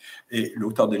prêtre. Et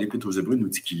l'auteur de l'Épître aux Hébreux nous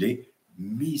dit qu'il est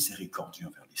miséricordieux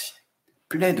envers les siens,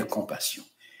 plein de compassion.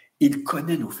 Il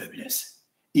connaît nos faiblesses.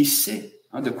 Il sait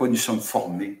de quoi nous sommes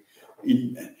formés.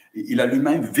 Il a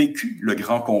lui-même vécu le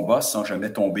grand combat sans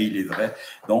jamais tomber, il est vrai.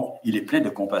 Donc, il est plein de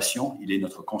compassion, il est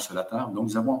notre consolateur. Donc,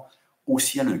 nous avons au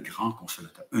ciel un grand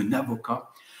consolateur, un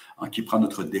avocat qui prend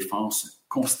notre défense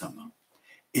constamment.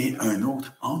 Et un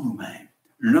autre en nous-mêmes.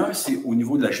 L'un, c'est au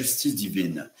niveau de la justice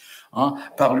divine.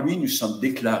 Par lui, nous sommes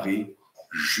déclarés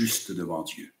justes devant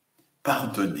Dieu,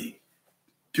 pardonnés,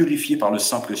 purifiés par le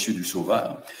sang précieux du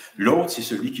Sauveur. L'autre, c'est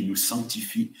celui qui nous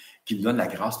sanctifie, qui nous donne la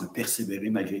grâce de persévérer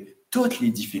malgré toutes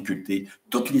les difficultés,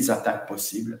 toutes les attaques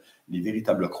possibles. Les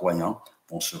véritables croyants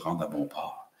vont se rendre à bon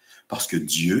port. Parce que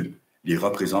Dieu les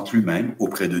représente lui-même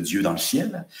auprès de Dieu dans le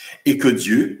ciel et que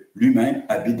Dieu lui-même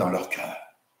habite dans leur cœur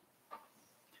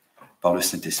par le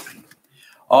Saint-Esprit.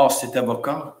 Or, cet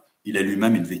avocat, il est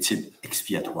lui-même une victime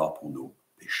expiatoire pour nos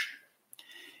péchés.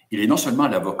 Il est non seulement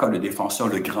l'avocat, le défenseur,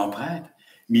 le grand prêtre,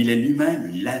 mais il est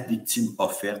lui-même la victime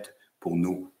offerte pour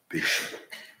nos péchés.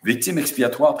 Victime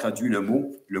expiatoire traduit le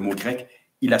mot grec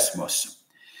 « ilasmos »,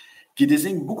 qui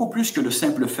désigne beaucoup plus que le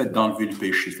simple fait d'enlever le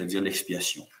péché, c'est-à-dire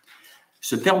l'expiation.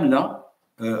 Ce terme-là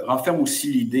renferme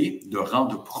aussi l'idée de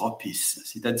rendre propice,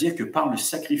 c'est-à-dire que par le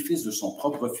sacrifice de son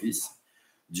propre Fils,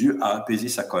 Dieu a apaisé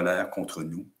sa colère contre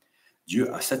nous.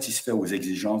 Dieu a satisfait aux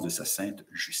exigences de sa sainte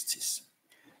justice.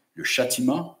 Le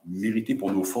châtiment mérité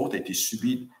pour nos fautes a été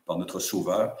subi par notre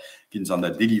Sauveur qui nous en a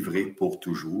délivrés pour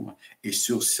toujours. Et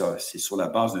sur ça, c'est sur la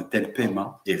base d'un tel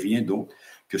paiement et rien d'autre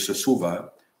que ce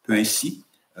Sauveur peut ainsi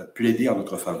plaider en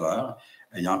notre faveur,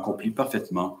 ayant accompli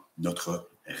parfaitement notre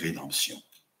rédemption.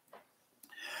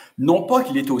 Non pas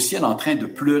qu'il est au ciel en train de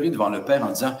pleurer devant le Père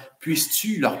en disant «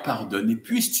 Puisses-tu leur pardonner?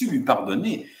 Puisses-tu lui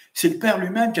pardonner? » C'est le Père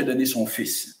lui-même qui a donné son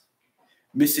Fils.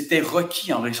 Mais c'était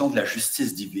requis en raison de la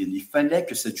justice divine. Il fallait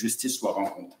que cette justice soit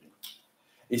rencontrée.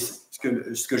 Et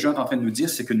ce que Jean est en train de nous dire,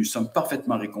 c'est que nous sommes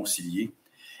parfaitement réconciliés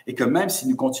et que même si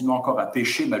nous continuons encore à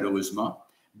pécher, malheureusement,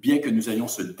 bien que nous ayons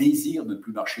ce désir de ne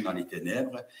plus marcher dans les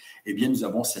ténèbres, eh bien, nous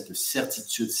avons cette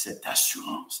certitude, cette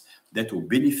assurance d'être au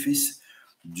bénéfice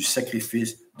du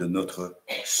sacrifice de notre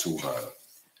Sauveur.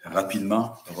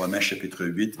 Rapidement, Romains chapitre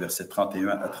 8, versets 31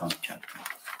 à 34.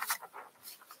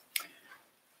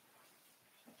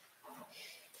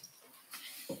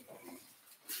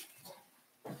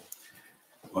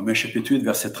 Romains chapitre 8,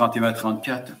 versets 31 à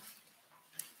 34.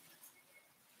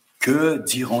 Que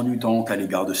dirons-nous donc à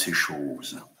l'égard de ces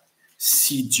choses?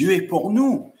 Si Dieu est pour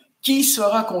nous, qui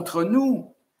sera contre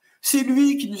nous? C'est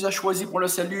lui qui nous a choisis pour le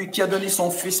salut, qui a donné son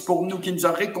Fils pour nous, qui nous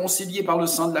a réconciliés par le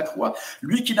sang de la croix.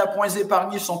 Lui qui n'a point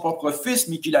épargné son propre Fils,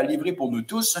 mais qui l'a livré pour nous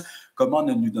tous, comment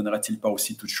ne nous donnera-t-il pas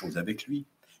aussi toutes choses avec lui?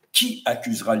 Qui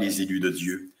accusera les élus de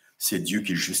Dieu? C'est Dieu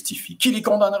qui le justifie. Qui les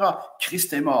condamnera?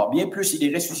 Christ est mort. Bien plus, il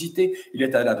est ressuscité. Il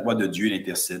est à la droite de Dieu, il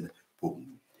intercède pour nous.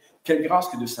 Quelle grâce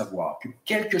que de savoir que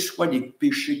quels que soient les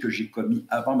péchés que j'ai commis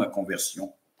avant ma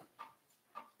conversion,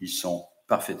 ils sont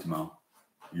parfaitement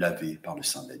lavés par le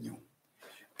sang de l'agneau.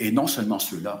 Et non seulement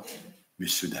ceux-là, mais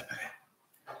ceux d'après.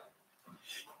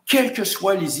 Quelles que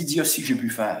soient les idioties que j'ai pu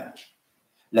faire,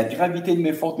 la gravité de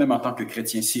mes fautes, même en tant que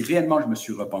chrétien, si réellement je me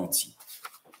suis repenti,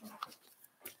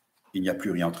 il n'y a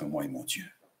plus rien entre moi et mon Dieu.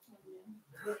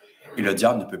 Et le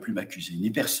diable ne peut plus m'accuser,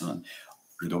 ni personne.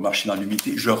 Je dois marcher dans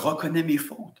l'humilité. Je reconnais mes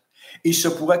fautes. Et il se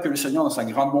pourrait que le Seigneur, dans sa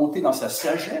grande bonté, dans sa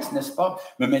sagesse, n'est-ce pas,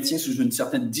 me maintienne sous une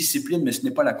certaine discipline, mais ce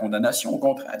n'est pas la condamnation. Au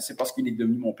contraire, c'est parce qu'il est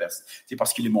devenu mon Père. C'est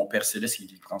parce qu'il est mon Père céleste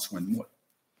qu'il prend soin de moi.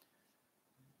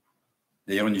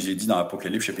 D'ailleurs, il nous est dit dans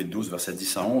l'Apocalypse, chapitre 12, verset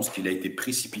 10 à 11, qu'il a été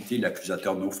précipité,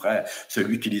 l'accusateur de nos frères,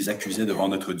 celui qui les accusait devant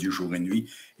notre Dieu jour et nuit.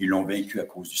 Ils l'ont vaincu à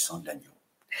cause du sang de l'agneau.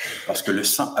 Parce que le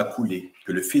sang a coulé,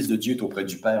 que le Fils de Dieu est auprès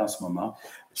du Père en ce moment,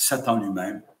 Satan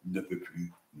lui-même ne peut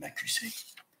plus m'accuser.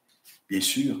 Bien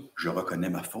sûr, je reconnais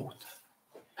ma faute,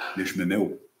 mais je me mets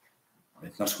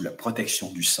maintenant sous la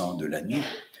protection du sang de l'agneau.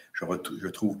 Je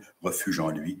trouve refuge en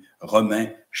lui. Romains,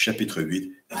 chapitre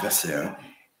 8, verset 1.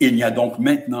 Il n'y a donc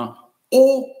maintenant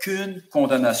aucune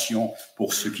condamnation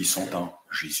pour ceux qui sont en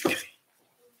Jésus-Christ.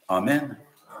 Amen.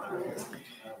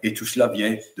 Et tout cela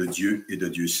vient de Dieu et de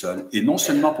Dieu seul. Et non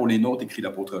seulement pour les nôtres, écrit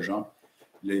l'apôtre Jean,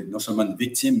 non seulement une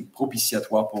victime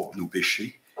propitiatoire pour nos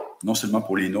péchés, non seulement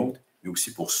pour les nôtres, mais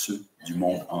aussi pour ceux du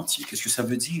monde entier. Qu'est-ce que ça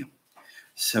veut dire?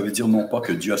 Ça veut dire non pas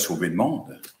que Dieu a sauvé le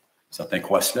monde. Certains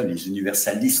croient cela, les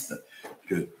universalistes,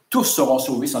 que tous seront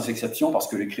sauvés sans exception parce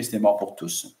que le Christ est mort pour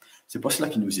tous. Ce n'est pas cela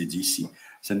qui nous est dit ici.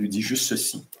 Ça nous dit juste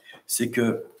ceci. C'est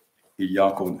que il y a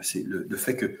encore le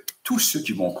fait que tous ceux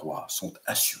qui vont croire sont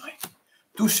assurés.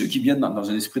 Tous ceux qui viennent dans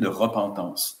un esprit de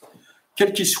repentance,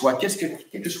 quel qu'il soit,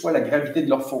 quelle que soit la gravité de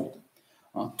leur faute,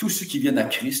 tous ceux qui viennent à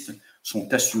Christ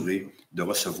sont assurés de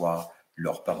recevoir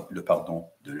le pardon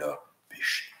de leurs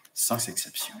péchés, sans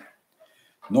exception.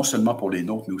 non seulement pour les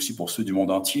nôtres, mais aussi pour ceux du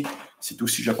monde entier. C'est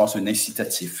aussi, je pense, un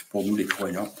incitatif pour nous les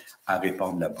croyants à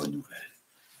répandre la bonne nouvelle,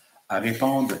 à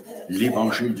répandre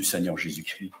l'évangile du Seigneur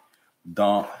Jésus-Christ,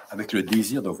 avec le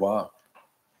désir de voir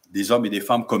des hommes et des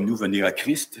femmes comme nous venir à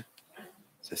Christ.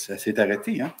 Ça s'est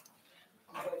arrêté, hein?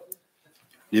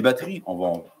 Les batteries,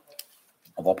 on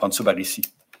va prendre ça par ici.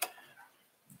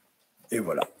 Et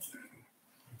voilà.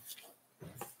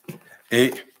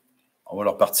 Et on va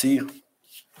leur partir.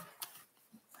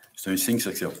 C'est un signe,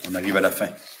 ça, qu'on arrive à la fin.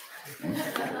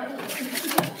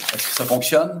 Est-ce que ça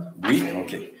fonctionne? Oui?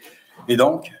 OK. Et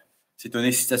donc, c'est un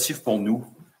incitatif pour nous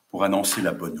pour annoncer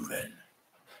la bonne nouvelle.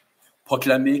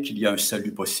 Proclamer qu'il y a un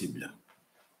salut possible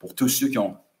pour tous ceux qui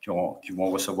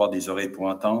vont recevoir des oreilles pour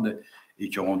entendre et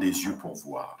qui auront des yeux pour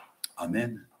voir.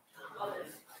 Amen.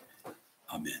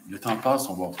 Amen. Le temps passe,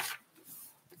 on va...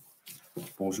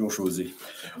 Bonjour, José.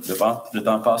 Le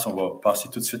temps passe, on va passer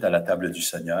tout de suite à la table du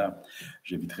Seigneur.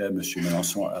 J'inviterai M.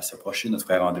 Mélenchon à s'approcher, notre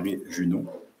frère André Junot.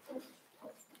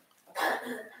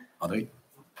 André,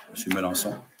 M.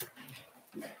 Mélenchon.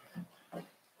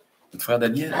 Notre frère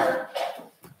Daniel.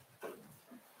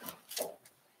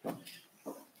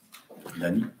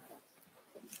 Dani.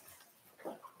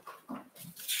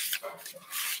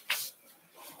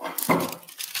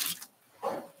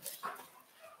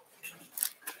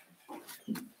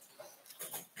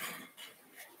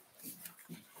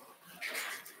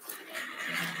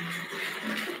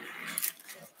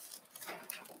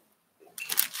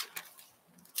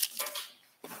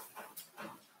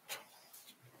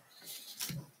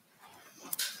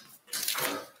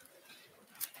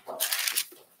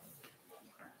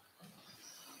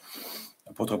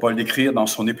 L'apôtre Paul d'écrire dans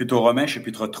son Épître aux Romains,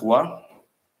 chapitre 3.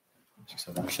 Est-ce que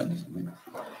ça fonctionne?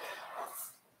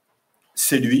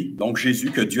 C'est lui, donc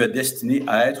Jésus, que Dieu a destiné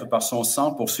à être par son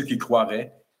sang pour ceux qui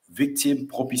croiraient, victime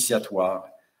propitiatoire,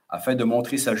 afin de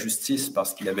montrer sa justice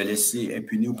parce qu'il avait laissé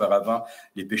impunis auparavant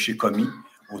les péchés commis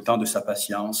au temps de sa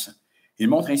patience. Il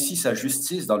montre ainsi sa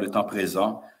justice dans le temps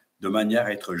présent, de manière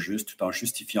à être juste, tout en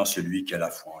justifiant celui qui a la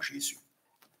foi en Jésus.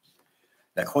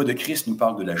 La croix de Christ nous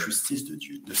parle de la justice de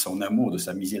Dieu, de son amour, de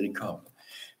sa miséricorde,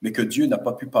 mais que Dieu n'a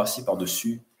pas pu passer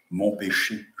par-dessus mon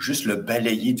péché, juste le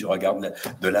balayer du regard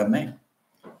de la main.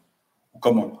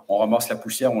 Comme on ramasse la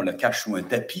poussière, on la cache sous un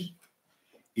tapis.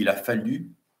 Il a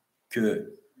fallu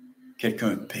que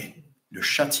quelqu'un paie le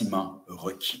châtiment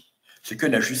requis, ce que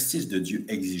la justice de Dieu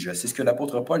exigeait. C'est ce que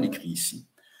l'apôtre Paul écrit ici,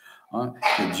 hein,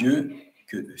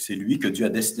 que c'est lui que Dieu a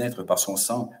destiné à être par son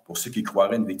sang pour ceux qui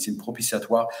croiraient une victime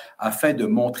propitiatoire, afin de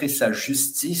montrer sa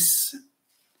justice,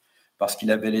 parce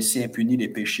qu'il avait laissé impunis les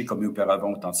péchés commis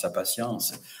auparavant au temps de sa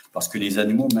patience, parce que les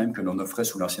animaux même que l'on offrait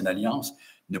sous l'Ancienne Alliance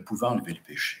ne pouvaient enlever le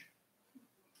péché.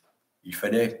 Il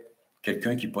fallait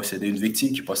quelqu'un qui possédait, une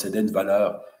victime qui possédait une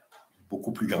valeur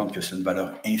beaucoup plus grande que ça, une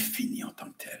valeur infinie en tant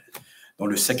que telle, dont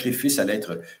le sacrifice allait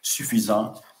être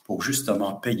suffisant pour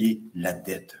justement payer la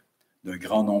dette d'un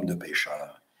grand nombre de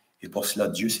pécheurs. Et pour cela,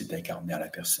 Dieu s'est incarné à la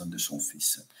personne de son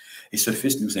Fils. Et ce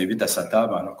Fils nous invite à sa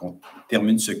table, alors qu'on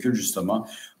termine ce culte justement,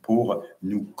 pour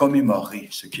nous commémorer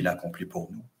ce qu'il a accompli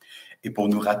pour nous et pour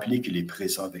nous rappeler qu'il est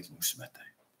présent avec nous ce matin.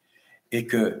 Et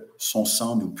que son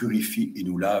sang nous purifie et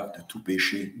nous lave de tout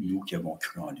péché, nous qui avons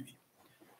cru en lui.